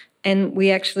here and we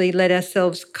actually let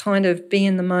ourselves kind of be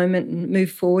in the moment and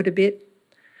move forward a bit.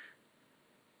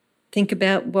 Think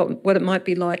about what it might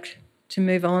be like to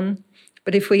move on.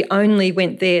 But if we only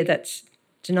went there, that's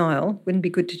denial. Wouldn't be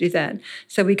good to do that.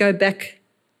 So we go back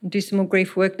and do some more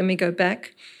grief work, then we go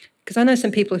back. Because I know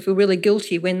some people who feel really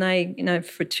guilty when they,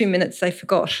 for 2 minutes they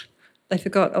forgot. They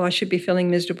forgot, I should be feeling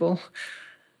miserable.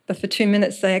 But for 2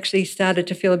 minutes they actually started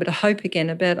to feel a bit of hope again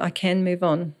about I can move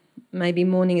on. Maybe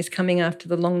morning is coming after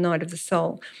the long night of the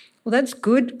soul. Well, that's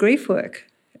good grief work,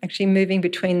 actually moving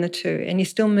between the two. And you're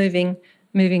still moving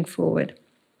forward.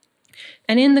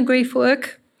 And in the grief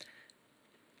work,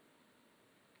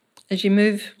 as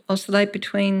you oscillate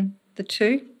between the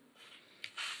two,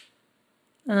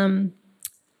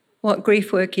 what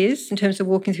grief work is in terms of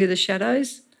walking through the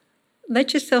shadows,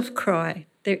 let yourself cry.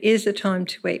 There is a time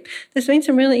to weep. There's been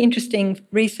some really interesting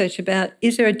research about,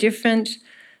 is there a different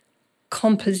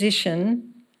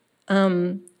composition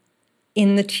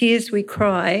in the tears we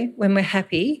cry when we're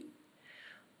happy,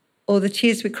 or the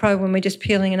tears we cry when we're just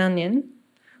peeling an onion,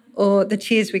 or the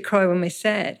tears we cry when we're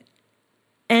sad.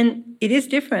 And it is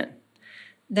different,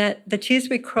 that the tears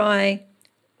we cry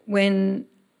when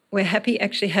we're happy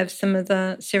actually have some of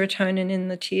the serotonin in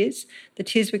the tears. The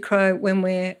tears we cry when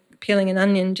we're peeling an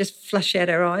onion just flush out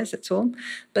our eyes, that's all.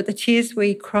 But the tears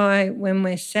we cry when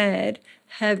we're sad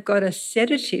have got a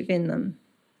sedative in them.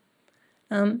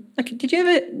 Did you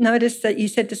ever notice that you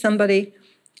said to somebody,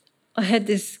 I had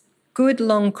this good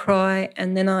long cry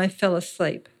and then I fell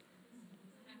asleep?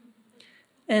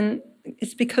 And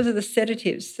it's because of the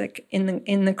sedatives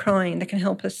in the crying that can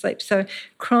help us sleep. So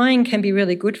crying can be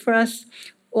really good for us,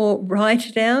 or write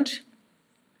it out.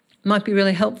 It might be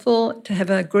really helpful to have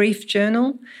a grief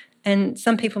journal. And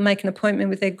some people make an appointment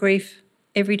with their grief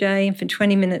every day, and for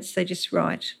 20 minutes they just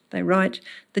write. They write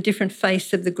the different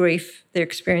face of the grief they're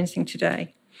experiencing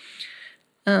today.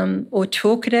 Or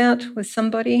talk it out with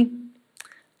somebody.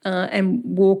 And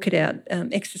walk it out.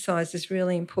 Exercise is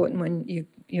really important when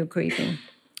you're grieving.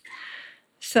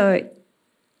 So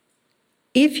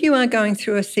if you are going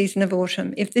through a season of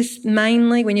autumn, if this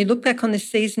mainly, when you look back on this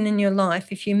season in your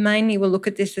life, if you mainly will look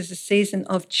at this as a season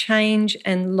of change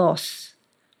and loss,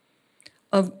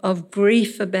 of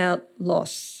grief about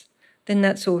loss, then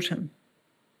that's autumn.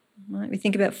 Right? We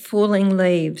think about falling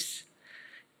leaves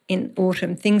in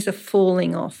autumn. Things are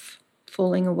falling off,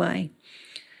 falling away.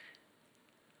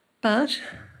 But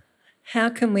how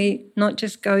can we not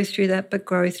just go through that but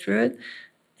grow through it?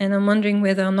 And I'm wondering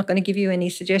whether, I'm not going to give you any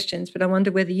suggestions, but I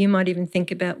wonder whether you might even think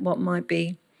about what might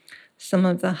be some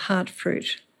of the heart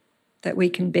fruit that we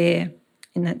can bear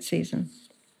in that season.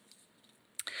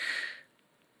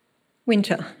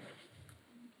 Winter.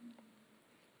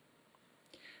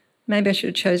 Maybe I should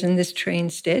have chosen this tree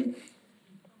instead.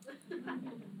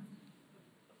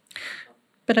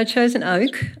 But I chose an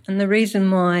oak, and the reason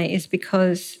why is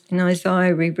because in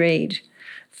Isaiah we read,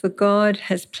 "For God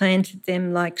has planted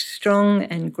them like strong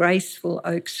and graceful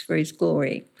oaks for his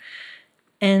glory."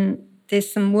 And there's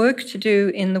some work to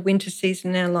do in the winter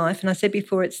season in our life. And I said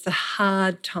before, it's the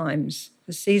hard times,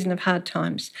 the season of hard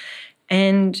times.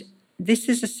 And this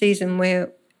is a season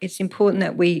where it's important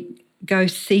that we go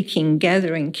seeking,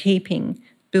 gathering, keeping,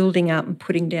 building up and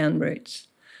putting down roots.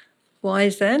 Why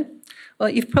is that? Well,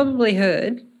 you've probably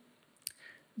heard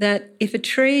that if a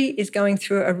tree is going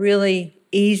through a really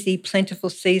easy, plentiful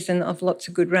season of lots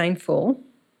of good rainfall,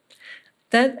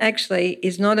 that actually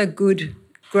is not a good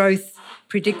growth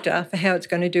predictor for how it's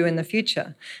going to do in the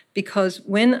future. Because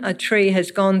when a tree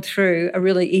has gone through a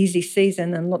really easy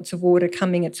season and lots of water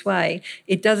coming its way,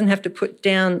 it doesn't have to put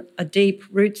down a deep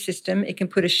root system, it can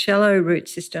put a shallow root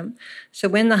system. So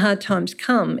when the hard times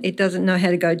come, it doesn't know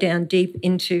how to go down deep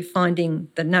into finding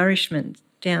the nourishment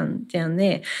down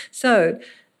there. So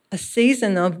a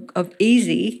season of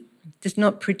easy does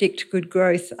not predict good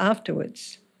growth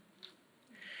afterwards.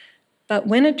 But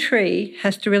when a tree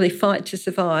has to really fight to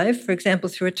survive, for example,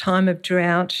 through a time of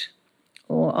drought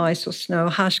or ice or snow,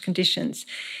 harsh conditions,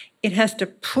 it has to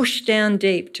push down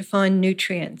deep to find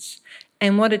nutrients.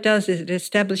 And what it does is it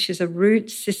establishes a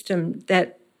root system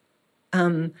that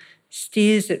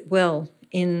steers it well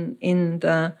in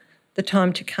the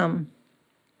time to come.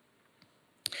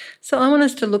 So I want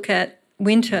us to look at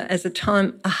winter as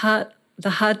the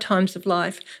hard times of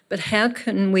life, but how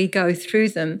can we go through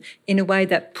them in a way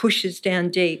that pushes down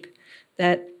deep,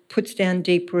 that puts down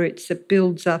deep roots, that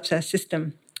builds up our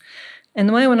system? And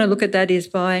the way I want to look at that is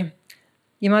by,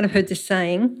 you might have heard this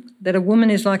saying, that a woman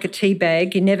is like a tea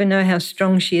bag. You never know how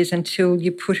strong she is until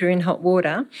you put her in hot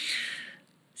water.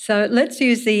 So let's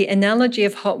use the analogy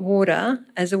of hot water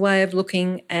as a way of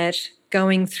looking at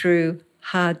going through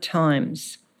hard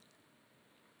times.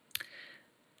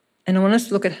 And I want us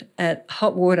to look at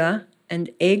hot water and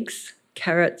eggs,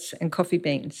 carrots and coffee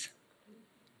beans.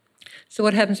 So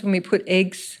what happens when we put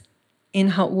eggs in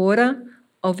hot water?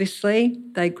 Obviously,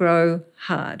 they grow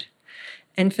hard.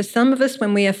 And for some of us,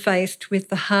 when we are faced with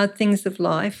the hard things of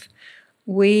life,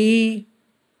 we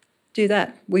do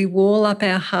that. We wall up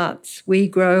our hearts. We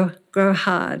grow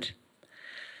hard.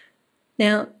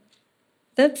 Now,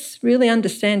 that's really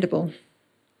understandable.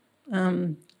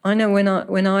 I know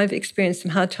when I've experienced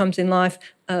some hard times in life,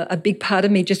 a big part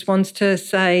of me just wants to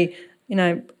say,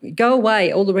 go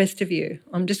away, all the rest of you.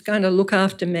 I'm just going to look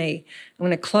after me. I'm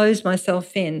going to close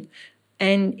myself in.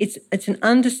 And it's an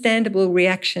understandable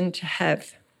reaction to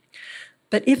have.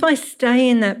 But if I stay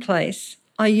in that place,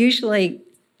 I usually,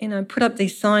 put up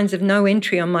these signs of no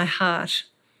entry on my heart,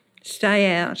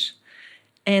 stay out.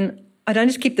 And I don't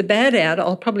just keep the bad out,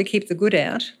 I'll probably keep the good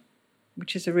out,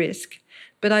 which is a risk.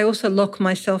 But I also lock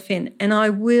myself in, and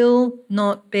I will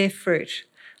not bear fruit.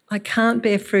 I can't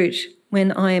bear fruit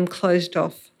when I am closed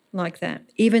off like that,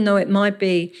 even though it might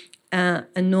be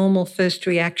a normal first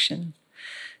reaction.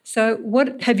 So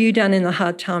what have you done in the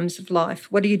hard times of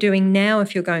life? What are you doing now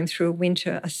if you're going through a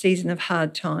winter, a season of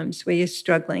hard times where you're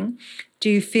struggling?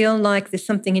 Do you feel like there's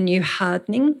something in you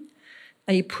hardening?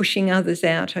 Are you pushing others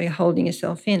out? Are you holding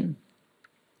yourself in?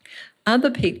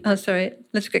 Let's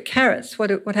look at carrots.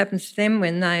 What happens to them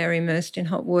when they are immersed in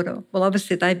hot water? Well,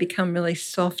 obviously they become really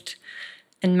soft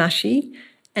and mushy,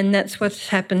 and that's what's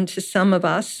happened to some of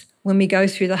us when we go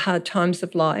through the hard times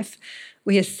of life.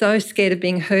 We are so scared of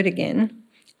being hurt again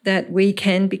that we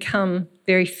can become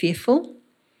very fearful,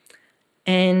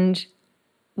 and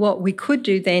what we could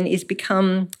do then is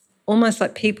become almost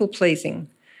like people-pleasing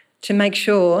to make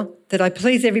sure that I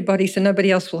please everybody so nobody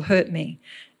else will hurt me.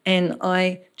 And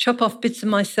I chop off bits of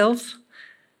myself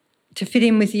to fit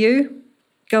in with you,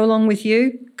 go along with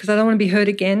you, because I don't want to be hurt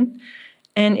again.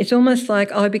 And it's almost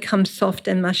like I become soft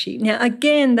and mushy. Now,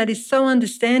 again, that is so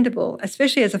understandable,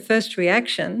 especially as a first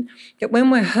reaction, that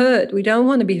when we're hurt, we don't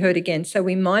want to be hurt again. So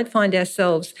we might find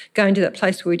ourselves going to that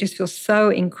place where we just feel so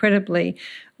incredibly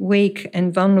weak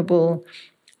and vulnerable,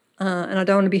 and I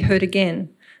don't want to be hurt again.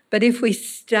 But if we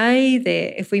stay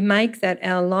there, if we make that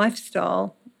our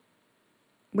lifestyle,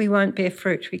 we won't bear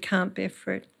fruit. We can't bear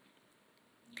fruit.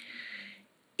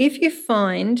 If you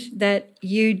find that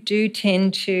you do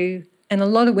tend to, and a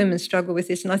lot of women struggle with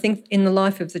this, and I think in the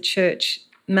life of the church,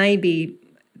 maybe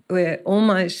we're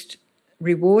almost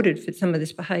rewarded for some of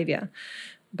this behaviour,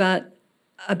 but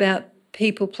about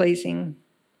people-pleasing.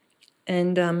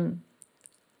 And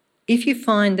if you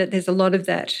find that there's a lot of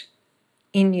that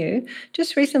in you,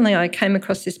 just recently I came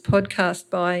across this podcast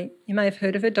by, you may have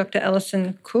heard of it, Dr.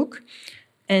 Alison Cook.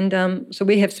 And so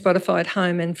we have Spotify at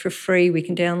home, and for free we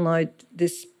can download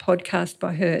this podcast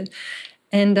by her.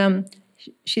 And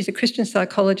She's a Christian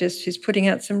psychologist who's putting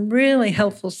out some really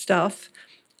helpful stuff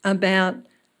about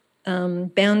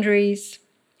boundaries,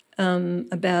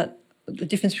 about the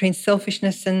difference between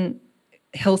selfishness and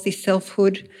healthy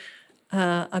selfhood,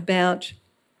 about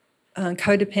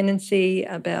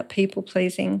codependency, about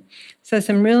people-pleasing. So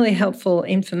some really helpful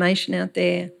information out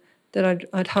there that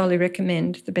I'd highly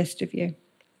recommend, The Best of You.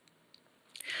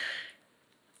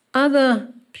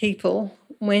 Other people,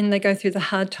 when they go through the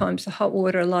hard times, the hot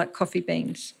water are like coffee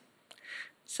beans.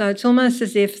 So it's almost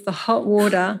as if the hot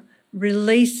water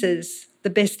releases the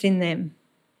best in them.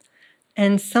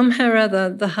 And somehow or other,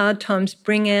 the hard times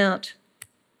bring out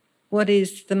what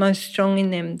is the most strong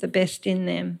in them, the best in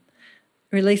them,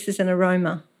 releases an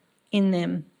aroma in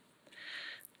them.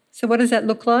 So what does that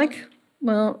look like?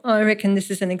 Well, I reckon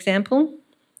this is an example.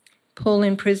 Paul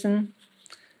in prison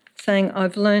saying,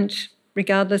 I've learnt,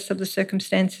 regardless of the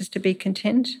circumstances, to be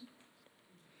content.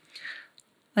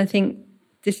 I think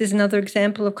this is another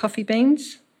example of coffee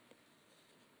beans.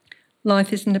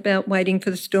 Life isn't about waiting for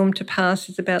the storm to pass,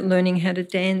 it's about learning how to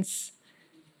dance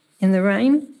in the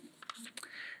rain.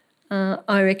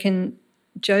 I reckon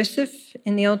Joseph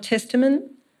in the Old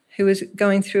Testament, who was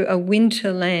going through a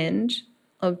winter land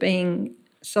of being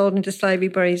sold into slavery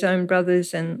by his own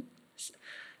brothers and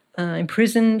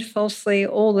imprisoned falsely,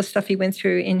 all the stuff he went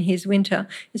through in his winter.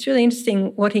 It's really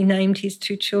interesting what he named his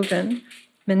two children,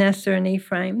 Manasseh and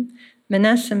Ephraim.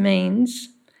 Manasseh means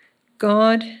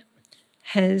God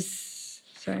has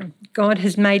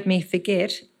made me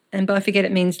forget, and by forget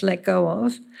it means let go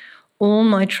of, all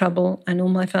my trouble and all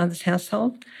my father's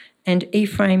household. And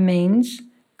Ephraim means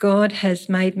God has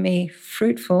made me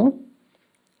fruitful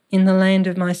in the land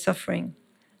of my suffering.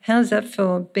 How's that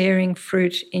for bearing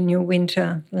fruit in your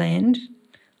winter land?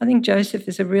 I think Joseph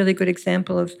is a really good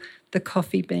example of the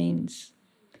coffee beans.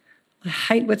 I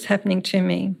hate what's happening to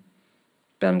me,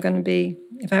 but I'm going to be,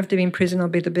 if I have to be in prison, I'll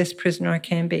be the best prisoner I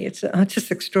can be. It's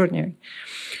just extraordinary.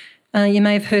 You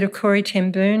may have heard of Corrie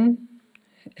ten Boom.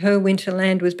 Her winter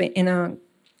land was in a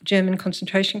German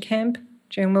concentration camp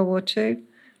during World War II.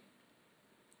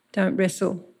 Don't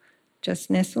wrestle,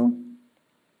 just nestle.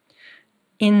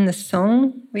 In the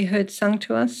song we heard sung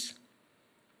to us,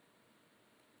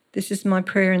 this is my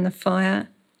prayer in the fire,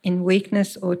 in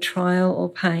weakness or trial or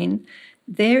pain,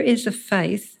 there is a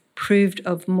faith proved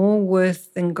of more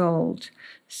worth than gold.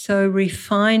 So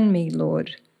refine me,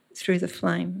 Lord, through the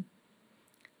flame.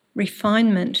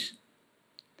 Refinement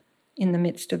in the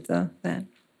midst of that.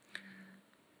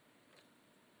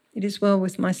 It is well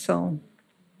with my soul.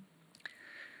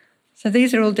 So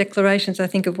these are all declarations, I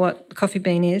think, of what the coffee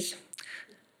bean is.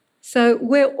 So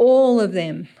we're all of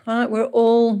them, right? We're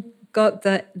all got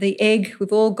the egg,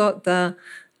 we've all got the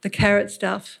carrot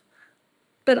stuff.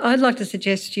 But I'd like to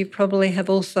suggest you probably have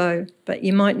also, but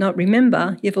you might not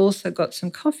remember, you've also got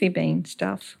some coffee bean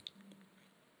stuff.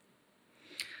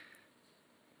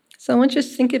 So I want you to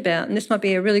think about, and this might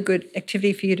be a really good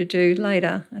activity for you to do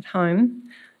later at home,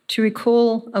 to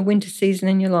recall a winter season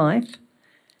in your life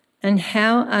and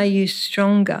how are you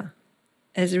stronger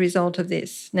as a result of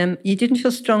this. Now, you didn't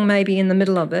feel strong maybe in the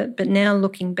middle of it, but now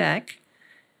looking back,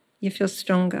 you feel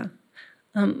stronger.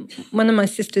 One of my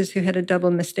sisters who had a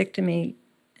double mastectomy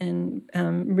and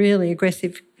really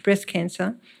aggressive breast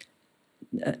cancer,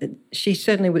 she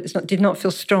certainly did not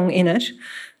feel strong in it,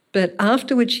 but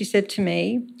afterwards she said to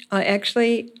me, I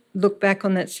actually look back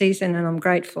on that season and I'm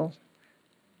grateful.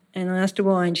 And I asked her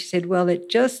why, and she said, well, it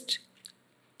just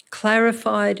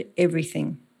clarified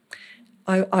everything.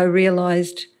 I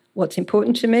realised what's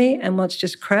important to me and what's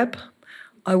just crap.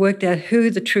 I worked out who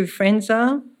the true friends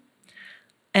are,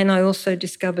 and I also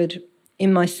discovered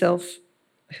in myself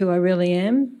who I really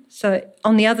am. So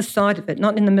on the other side of it,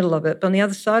 not in the middle of it, but on the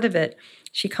other side of it,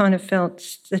 she kind of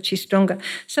felt that she's stronger.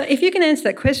 So if you can answer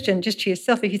that question just to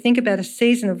yourself, if you think about a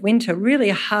season of winter, really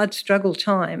a hard struggle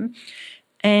time,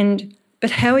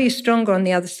 but how are you stronger on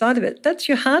the other side of it? That's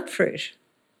your heart fruit.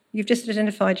 You've just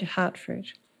identified your heart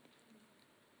fruit.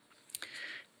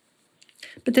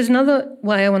 But there's another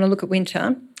way I want to look at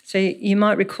winter. So you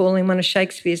might recall in one of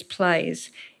Shakespeare's plays,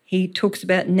 he talks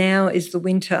about now is the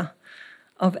winter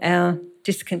of our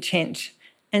discontent.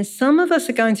 And some of us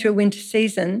are going through a winter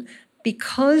season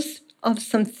because of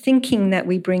some thinking that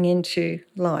we bring into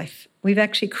life. We've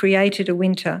actually created a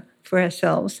winter for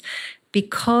ourselves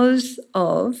because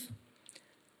of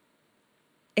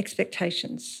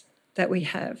expectations that we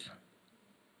have.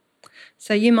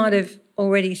 So you might have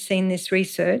already seen this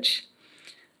research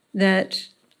that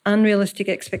unrealistic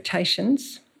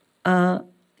expectations are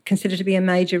considered to be a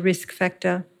major risk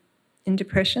factor in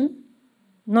depression.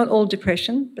 Not all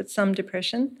depression, but some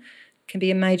depression can be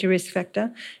a major risk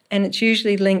factor, and it's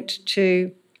usually linked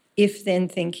to if-then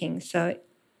thinking. So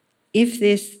if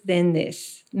this, then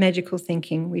this, magical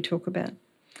thinking we talk about.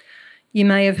 You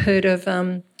may have heard of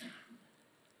the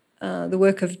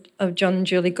work of John and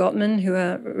Julie Gottman, who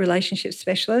are relationship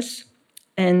specialists,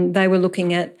 and they were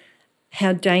looking at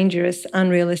how dangerous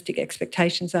unrealistic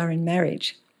expectations are in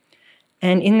marriage.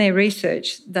 And in their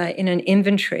research, they, in an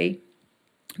inventory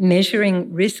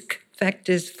measuring risk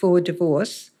factors for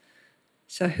divorce,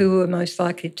 so who are most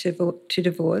likely to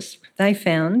divorce, they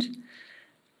found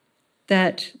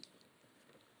that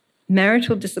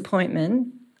marital disappointment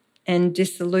and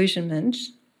disillusionment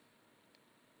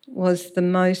was the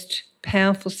most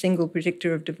powerful single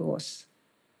predictor of divorce.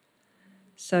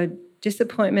 So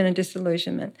disappointment and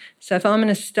disillusionment. So if I'm in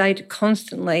a state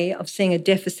constantly of seeing a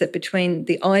deficit between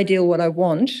the ideal, what I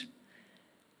want,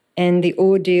 and the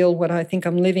ordeal, what I think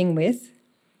I'm living with,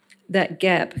 that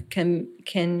gap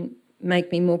can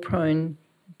make me more prone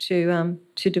to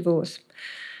divorce.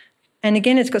 And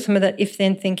again, it's got some of that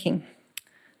if-then thinking.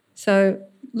 So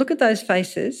look at those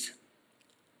faces.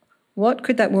 What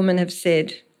could that woman have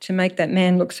said to make that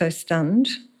man look so stunned?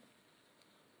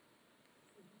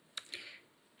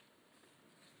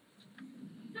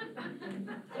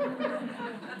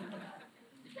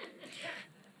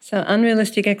 So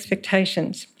unrealistic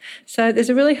expectations. So there's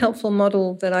a really helpful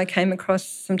model that I came across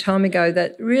some time ago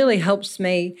that really helps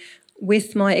me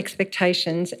with my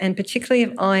expectations, and particularly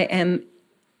if I am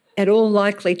at all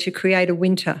likely to create a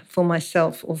winter for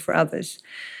myself or for others.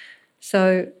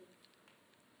 So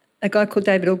a guy called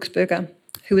David Augsburger,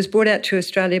 who was brought out to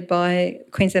Australia by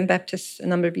Queensland Baptists a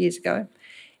number of years ago,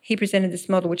 he presented this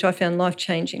model which I found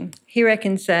life-changing. He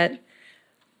reckons that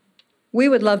we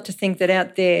would love to think that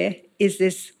out there is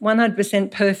this 100%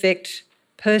 perfect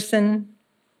person,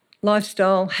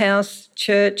 lifestyle, house,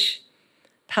 church,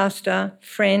 pastor,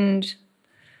 friend,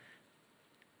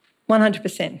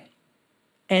 100%.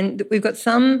 And we've got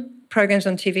some programs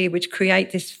on TV which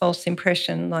create this false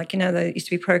impression, like, there used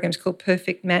to be programs called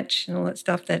Perfect Match and all that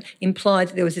stuff that implied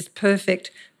that there was this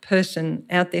perfect person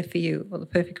out there for you, or the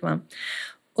perfect one.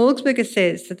 Augsburger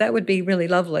says that would be really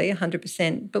lovely,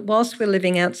 100%, but whilst we're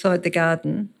living outside the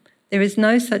garden, there is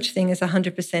no such thing as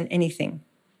 100% anything.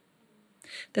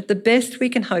 That the best we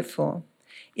can hope for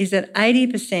is that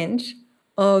 80%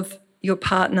 of your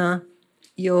partner,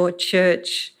 your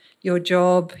church, your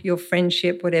job, your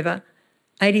friendship, whatever,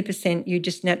 80% you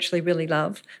just naturally really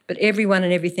love, but everyone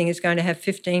and everything is going to have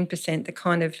 15% that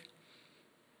kind of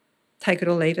take it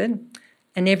or leave it,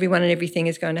 and everyone and everything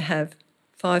is going to have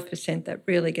 5% that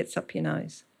really gets up your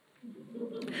nose.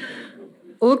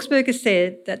 Augsburger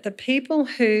said that the people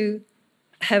who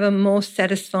have a more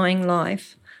satisfying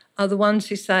life are the ones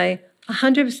who say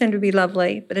 100% would be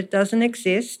lovely, but it doesn't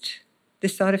exist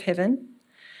this side of heaven.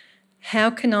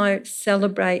 How can I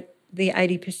celebrate the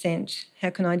 80%? How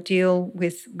can I deal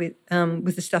with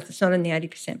the stuff that's not in the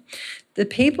 80%? The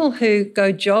people who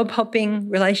go job hopping,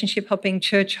 relationship hopping,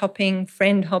 church hopping,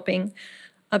 friend hopping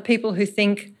are people who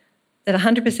think that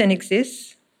 100%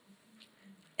 exists,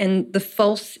 and the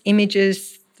false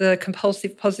images, the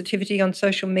compulsive positivity on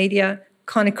social media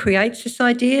kind of creates this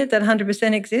idea that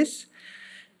 100% exists.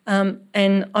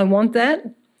 And I want that.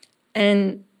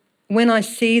 And when I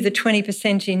see the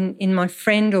 20% in my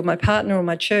friend or my partner or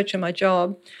my church or my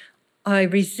job, I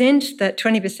resent that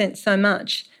 20% so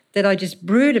much that I just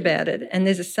brood about it. And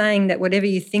there's a saying that whatever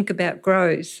you think about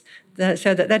grows.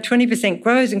 So that 20%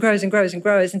 grows and grows and grows and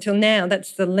grows until now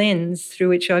that's the lens through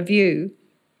which I view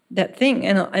that thing.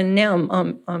 And now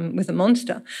I'm with a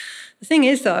monster. The thing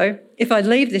is, though, if I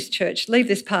leave this church, leave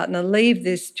this partner, leave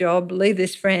this job, leave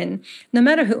this friend, no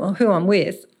matter who I'm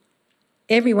with,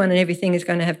 everyone and everything is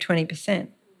going to have 20%.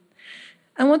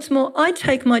 And what's more, I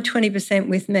take my 20%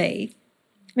 with me.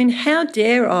 I mean, how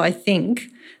dare I think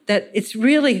that it's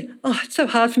really, it's so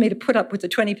hard for me to put up with the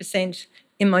 20%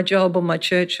 in my job or my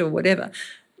church or whatever.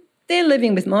 They're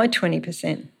living with my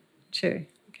 20% too,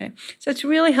 okay? So it's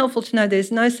really helpful to know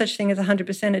there's no such thing as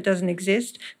 100%, it doesn't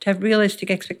exist, to have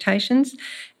realistic expectations,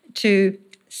 to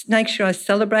make sure I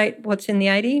celebrate what's in the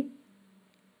 80,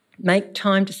 make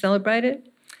time to celebrate it.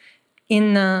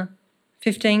 In the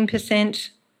 15%,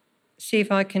 see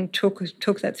if I can talk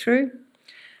that through.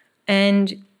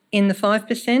 And in the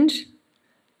 5%,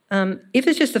 if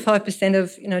it's just the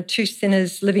 5% of two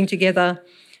sinners living together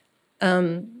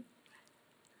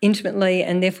intimately,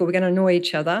 and therefore we're going to annoy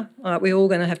each other, we're all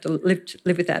going to have to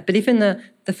live with that. But if in the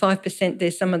 5%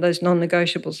 there's some of those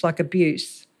non-negotiables like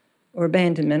abuse or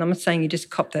abandonment, I'm not saying you just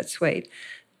cop that sweet,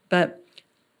 but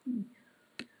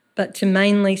but to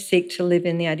mainly seek to live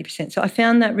in the 80%. So I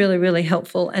found that really, really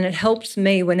helpful, and it helps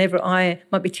me whenever I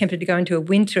might be tempted to go into a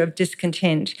winter of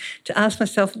discontent to ask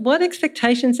myself, what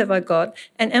expectations have I got,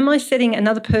 and am I setting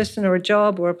another person or a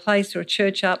job or a place or a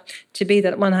church up to be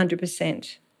that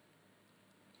 100%?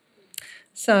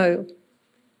 So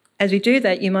as we do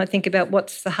that, you might think about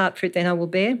what's the heart fruit then I will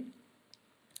bear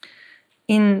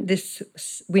in this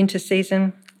winter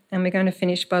season, and we're going to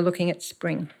finish by looking at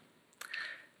spring.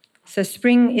 So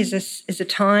spring is a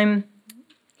time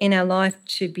in our life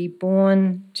to be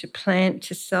born, to plant,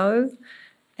 to sow.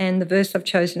 And the verse I've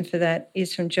chosen for that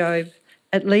is from Job.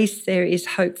 At least there is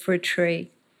hope for a tree,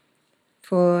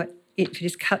 for if it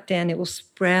is cut down, it will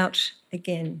sprout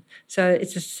again. So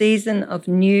it's a season of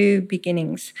new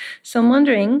beginnings. So I'm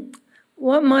wondering,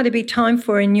 what might it be time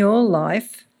for in your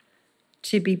life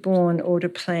to be born or to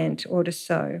plant or to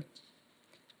sow?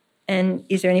 And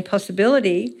is there any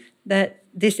possibility that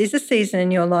this is a season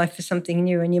in your life for something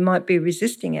new and you might be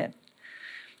resisting it?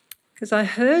 Because I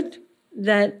heard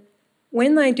that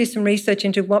when they do some research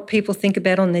into what people think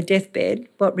about on their deathbed,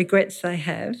 what regrets they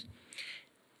have,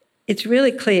 it's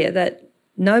really clear that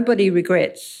nobody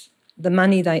regrets the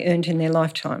money they earned in their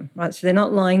lifetime, right? So they're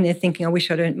not lying there thinking, I wish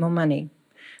I'd earned more money.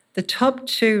 The top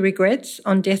 2 regrets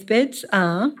on deathbeds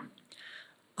are,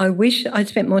 I wish I'd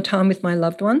spent more time with my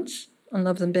loved ones, I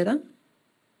love them better,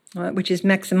 right, which is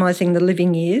maximising the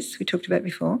living years we talked about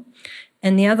before.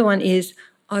 And the other one is,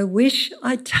 I wish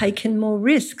I'd taken more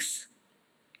risks.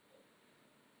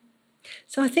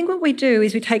 So I think what we do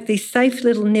is we take these safe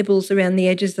little nibbles around the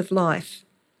edges of life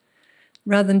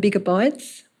rather than bigger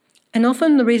bites. And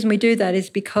often the reason we do that is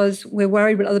because we're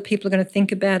worried what other people are going to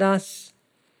think about us.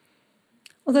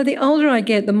 Although the older I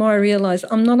get, the more I realise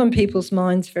I'm not on people's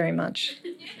minds very much,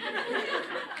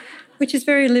 which is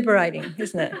very liberating,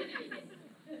 isn't it?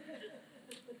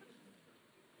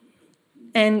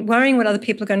 And worrying what other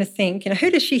people are going to think,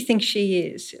 who does she think she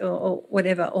is, or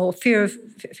whatever, or fear of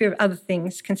other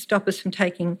things can stop us from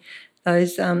taking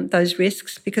those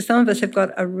risks, because some of us have got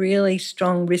a really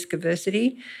strong risk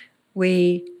aversity.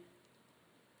 We've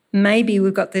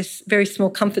got this very small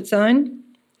comfort zone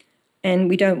and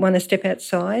we don't want to step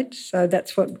outside, so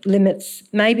that's what limits.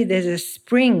 Maybe there's a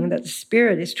spring that the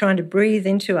Spirit is trying to breathe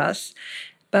into us,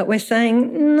 but we're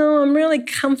saying, no, I'm really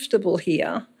comfortable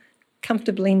here,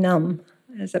 comfortably numb,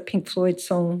 as a Pink Floyd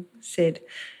song said,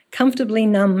 comfortably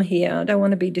numb here, I don't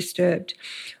want to be disturbed.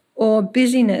 Or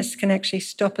busyness can actually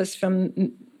stop us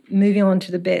from moving on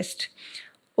to the best.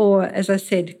 Or, as I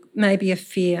said, maybe a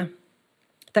fear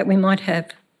that we might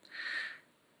have.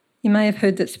 You may have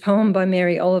heard this poem by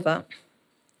Mary Oliver.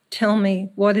 Tell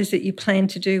me, what is it you plan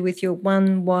to do with your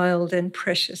one wild and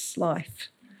precious life?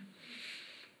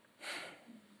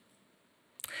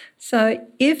 So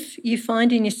if you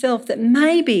find in yourself that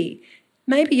maybe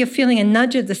you're feeling a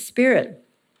nudge of the Spirit,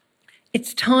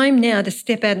 it's time now to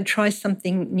step out and try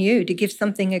something new, to give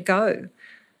something a go.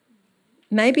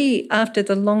 Maybe after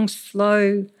the long,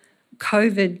 slow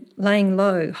COVID laying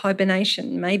low,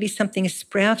 hibernation, maybe something is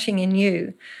sprouting in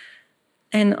you.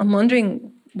 And I'm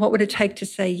wondering, what would it take to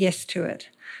say yes to it?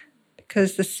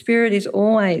 Because the Spirit is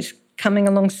always coming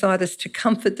alongside us to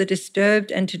comfort the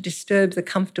disturbed and to disturb the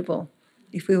comfortable,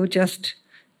 if we will just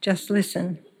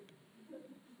listen.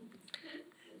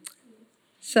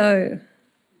 So,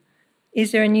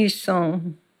 is there a new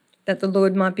song that the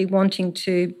Lord might be wanting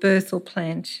to birth or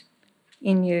plant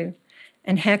in you?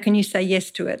 And how can you say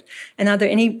yes to it? And are there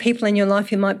any people in your life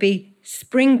who might be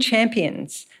spring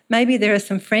champions? Maybe there are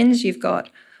some friends you've got,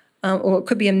 or it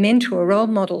could be a mentor, a role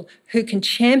model, who can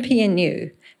champion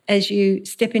you as you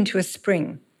step into a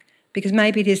spring, because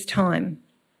maybe it is time.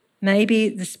 Maybe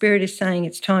the Spirit is saying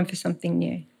it's time for something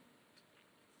new.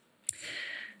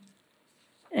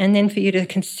 And then for you to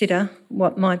consider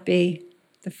what might be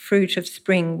the fruit of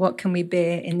spring. What can we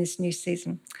bear in this new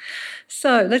season?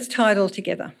 So let's tie it all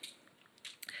together.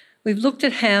 We've looked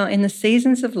at how in the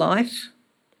seasons of life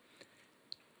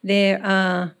there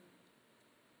are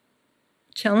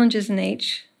challenges in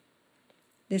each.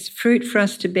 There's fruit for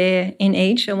us to bear in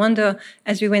each. I wonder,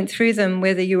 as we went through them,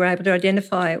 whether you were able to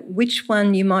identify which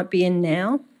one you might be in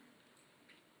now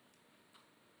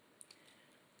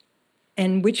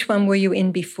and which one were you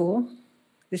in before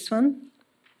this one.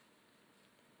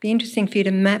 Be interesting for you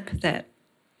to map that.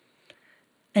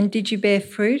 And did you bear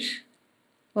fruit?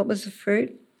 What was the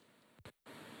fruit?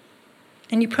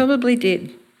 And you probably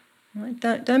did. Right?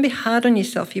 Don't be hard on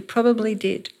yourself. You probably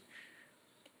did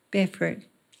bear fruit.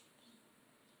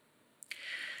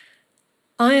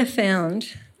 I have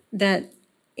found that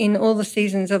in all the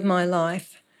seasons of my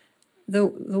life,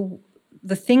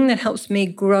 the thing that helps me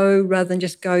grow rather than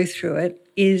just go through it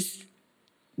is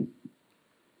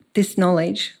this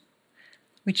knowledge,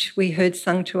 which we heard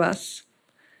sung to us,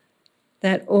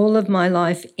 that all of my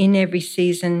life, in every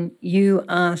season, you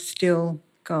are still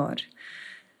God.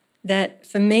 That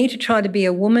for me to try to be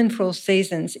a woman for all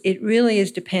seasons, it really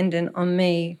is dependent on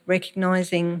me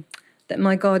recognising that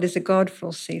my God is a God for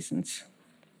all seasons.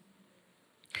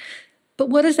 But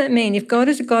what does that mean? If God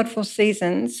is a God for all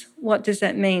seasons, what does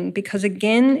that mean? Because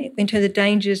again, into the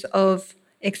dangers of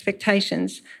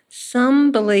expectations,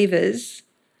 some believers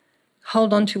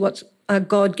hold on to what's a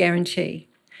God guarantee.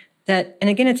 That, and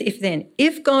again, it's if then.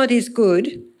 If God is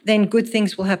good, then good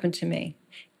things will happen to me.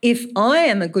 If I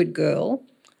am a good girl,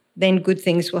 then good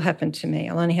things will happen to me.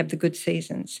 I'll only have the good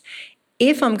seasons.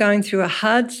 If I'm going through a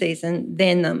hard season,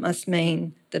 then that must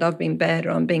mean that I've been bad,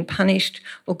 or I'm being punished,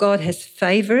 or God has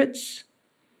favourites,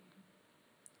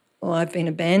 or I've been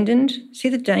abandoned. See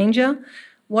the danger?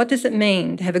 What does it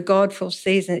mean to have a God for all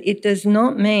season? It does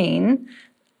not mean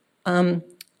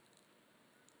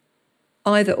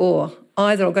either or.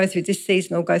 Either I'll go through this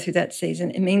season or go through that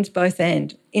season. It means both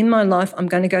and. In my life, I'm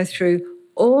going to go through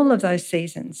all of those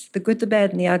seasons, the good, the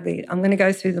bad and the ugly. I'm going to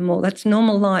go through them all. That's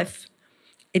normal life.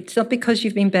 It's not because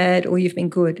you've been bad or you've been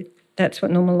good. That's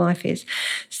what normal life is.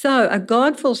 So a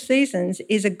God for all seasons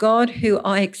is a God who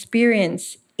I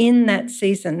experience in that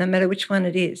season, no matter which one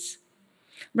it is.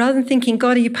 Rather than thinking,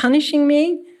 God, are you punishing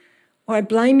me? Or I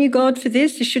blame you, God, for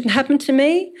this. This shouldn't happen to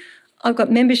me. I've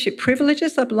got membership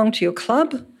privileges. I belong to your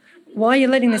club. Why are you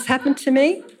letting this happen to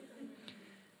me?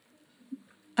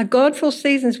 A God for all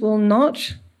seasons will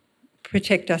not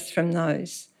protect us from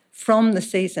the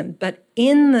season, but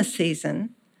in the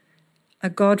season, a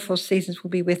God for all seasons will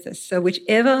be with us. So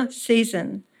whichever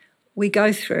season we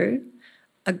go through,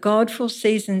 a God for all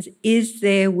seasons is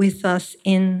there with us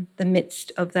in the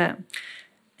midst of that.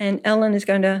 And Ellen is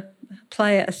going to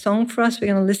play a song for us. We're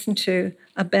going to listen to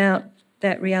about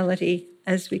that reality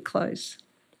as we close.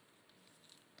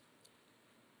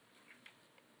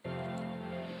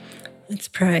 Let's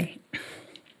pray.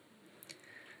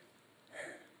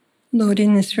 Lord,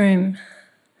 in this room,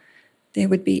 there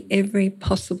would be every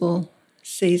possible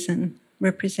season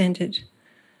represented.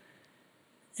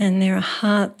 And there are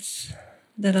hearts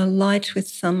that are light with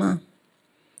summer.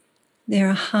 There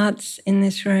are hearts in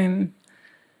this room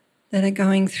that are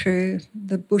going through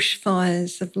the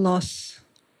bushfires of loss,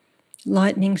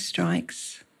 lightning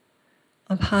strikes,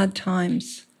 of hard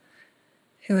times,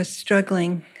 who are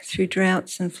struggling through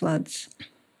droughts and floods.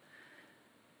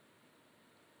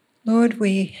 Lord,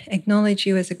 we acknowledge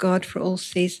you as a God for all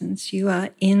seasons. You are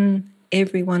in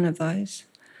every one of those.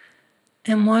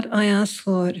 And what I ask,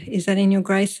 Lord, is that in your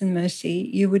grace and mercy,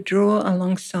 you would draw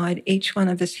alongside each one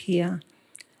of us here.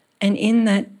 And in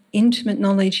that intimate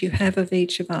knowledge you have of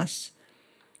each of us,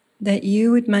 that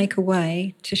you would make a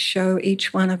way to show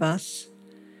each one of us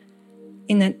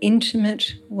in that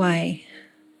intimate way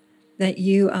that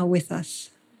you are with us,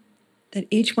 that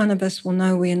each one of us will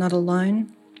know we are not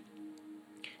alone,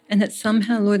 and that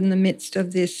somehow, Lord, in the midst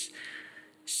of this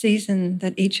season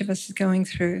that each of us is going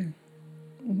through,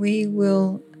 we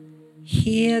will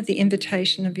hear the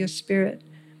invitation of your Spirit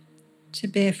to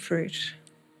bear fruit.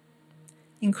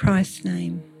 In Christ's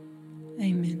name,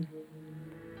 amen.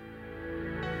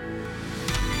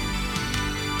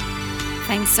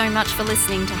 Thanks so much for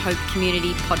listening to Hope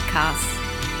Community Podcasts.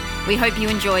 We hope you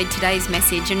enjoyed today's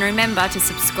message, and remember to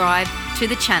subscribe to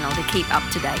the channel to keep up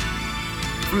to date.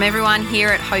 From everyone here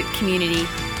at Hope Community,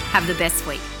 have the best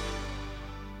week.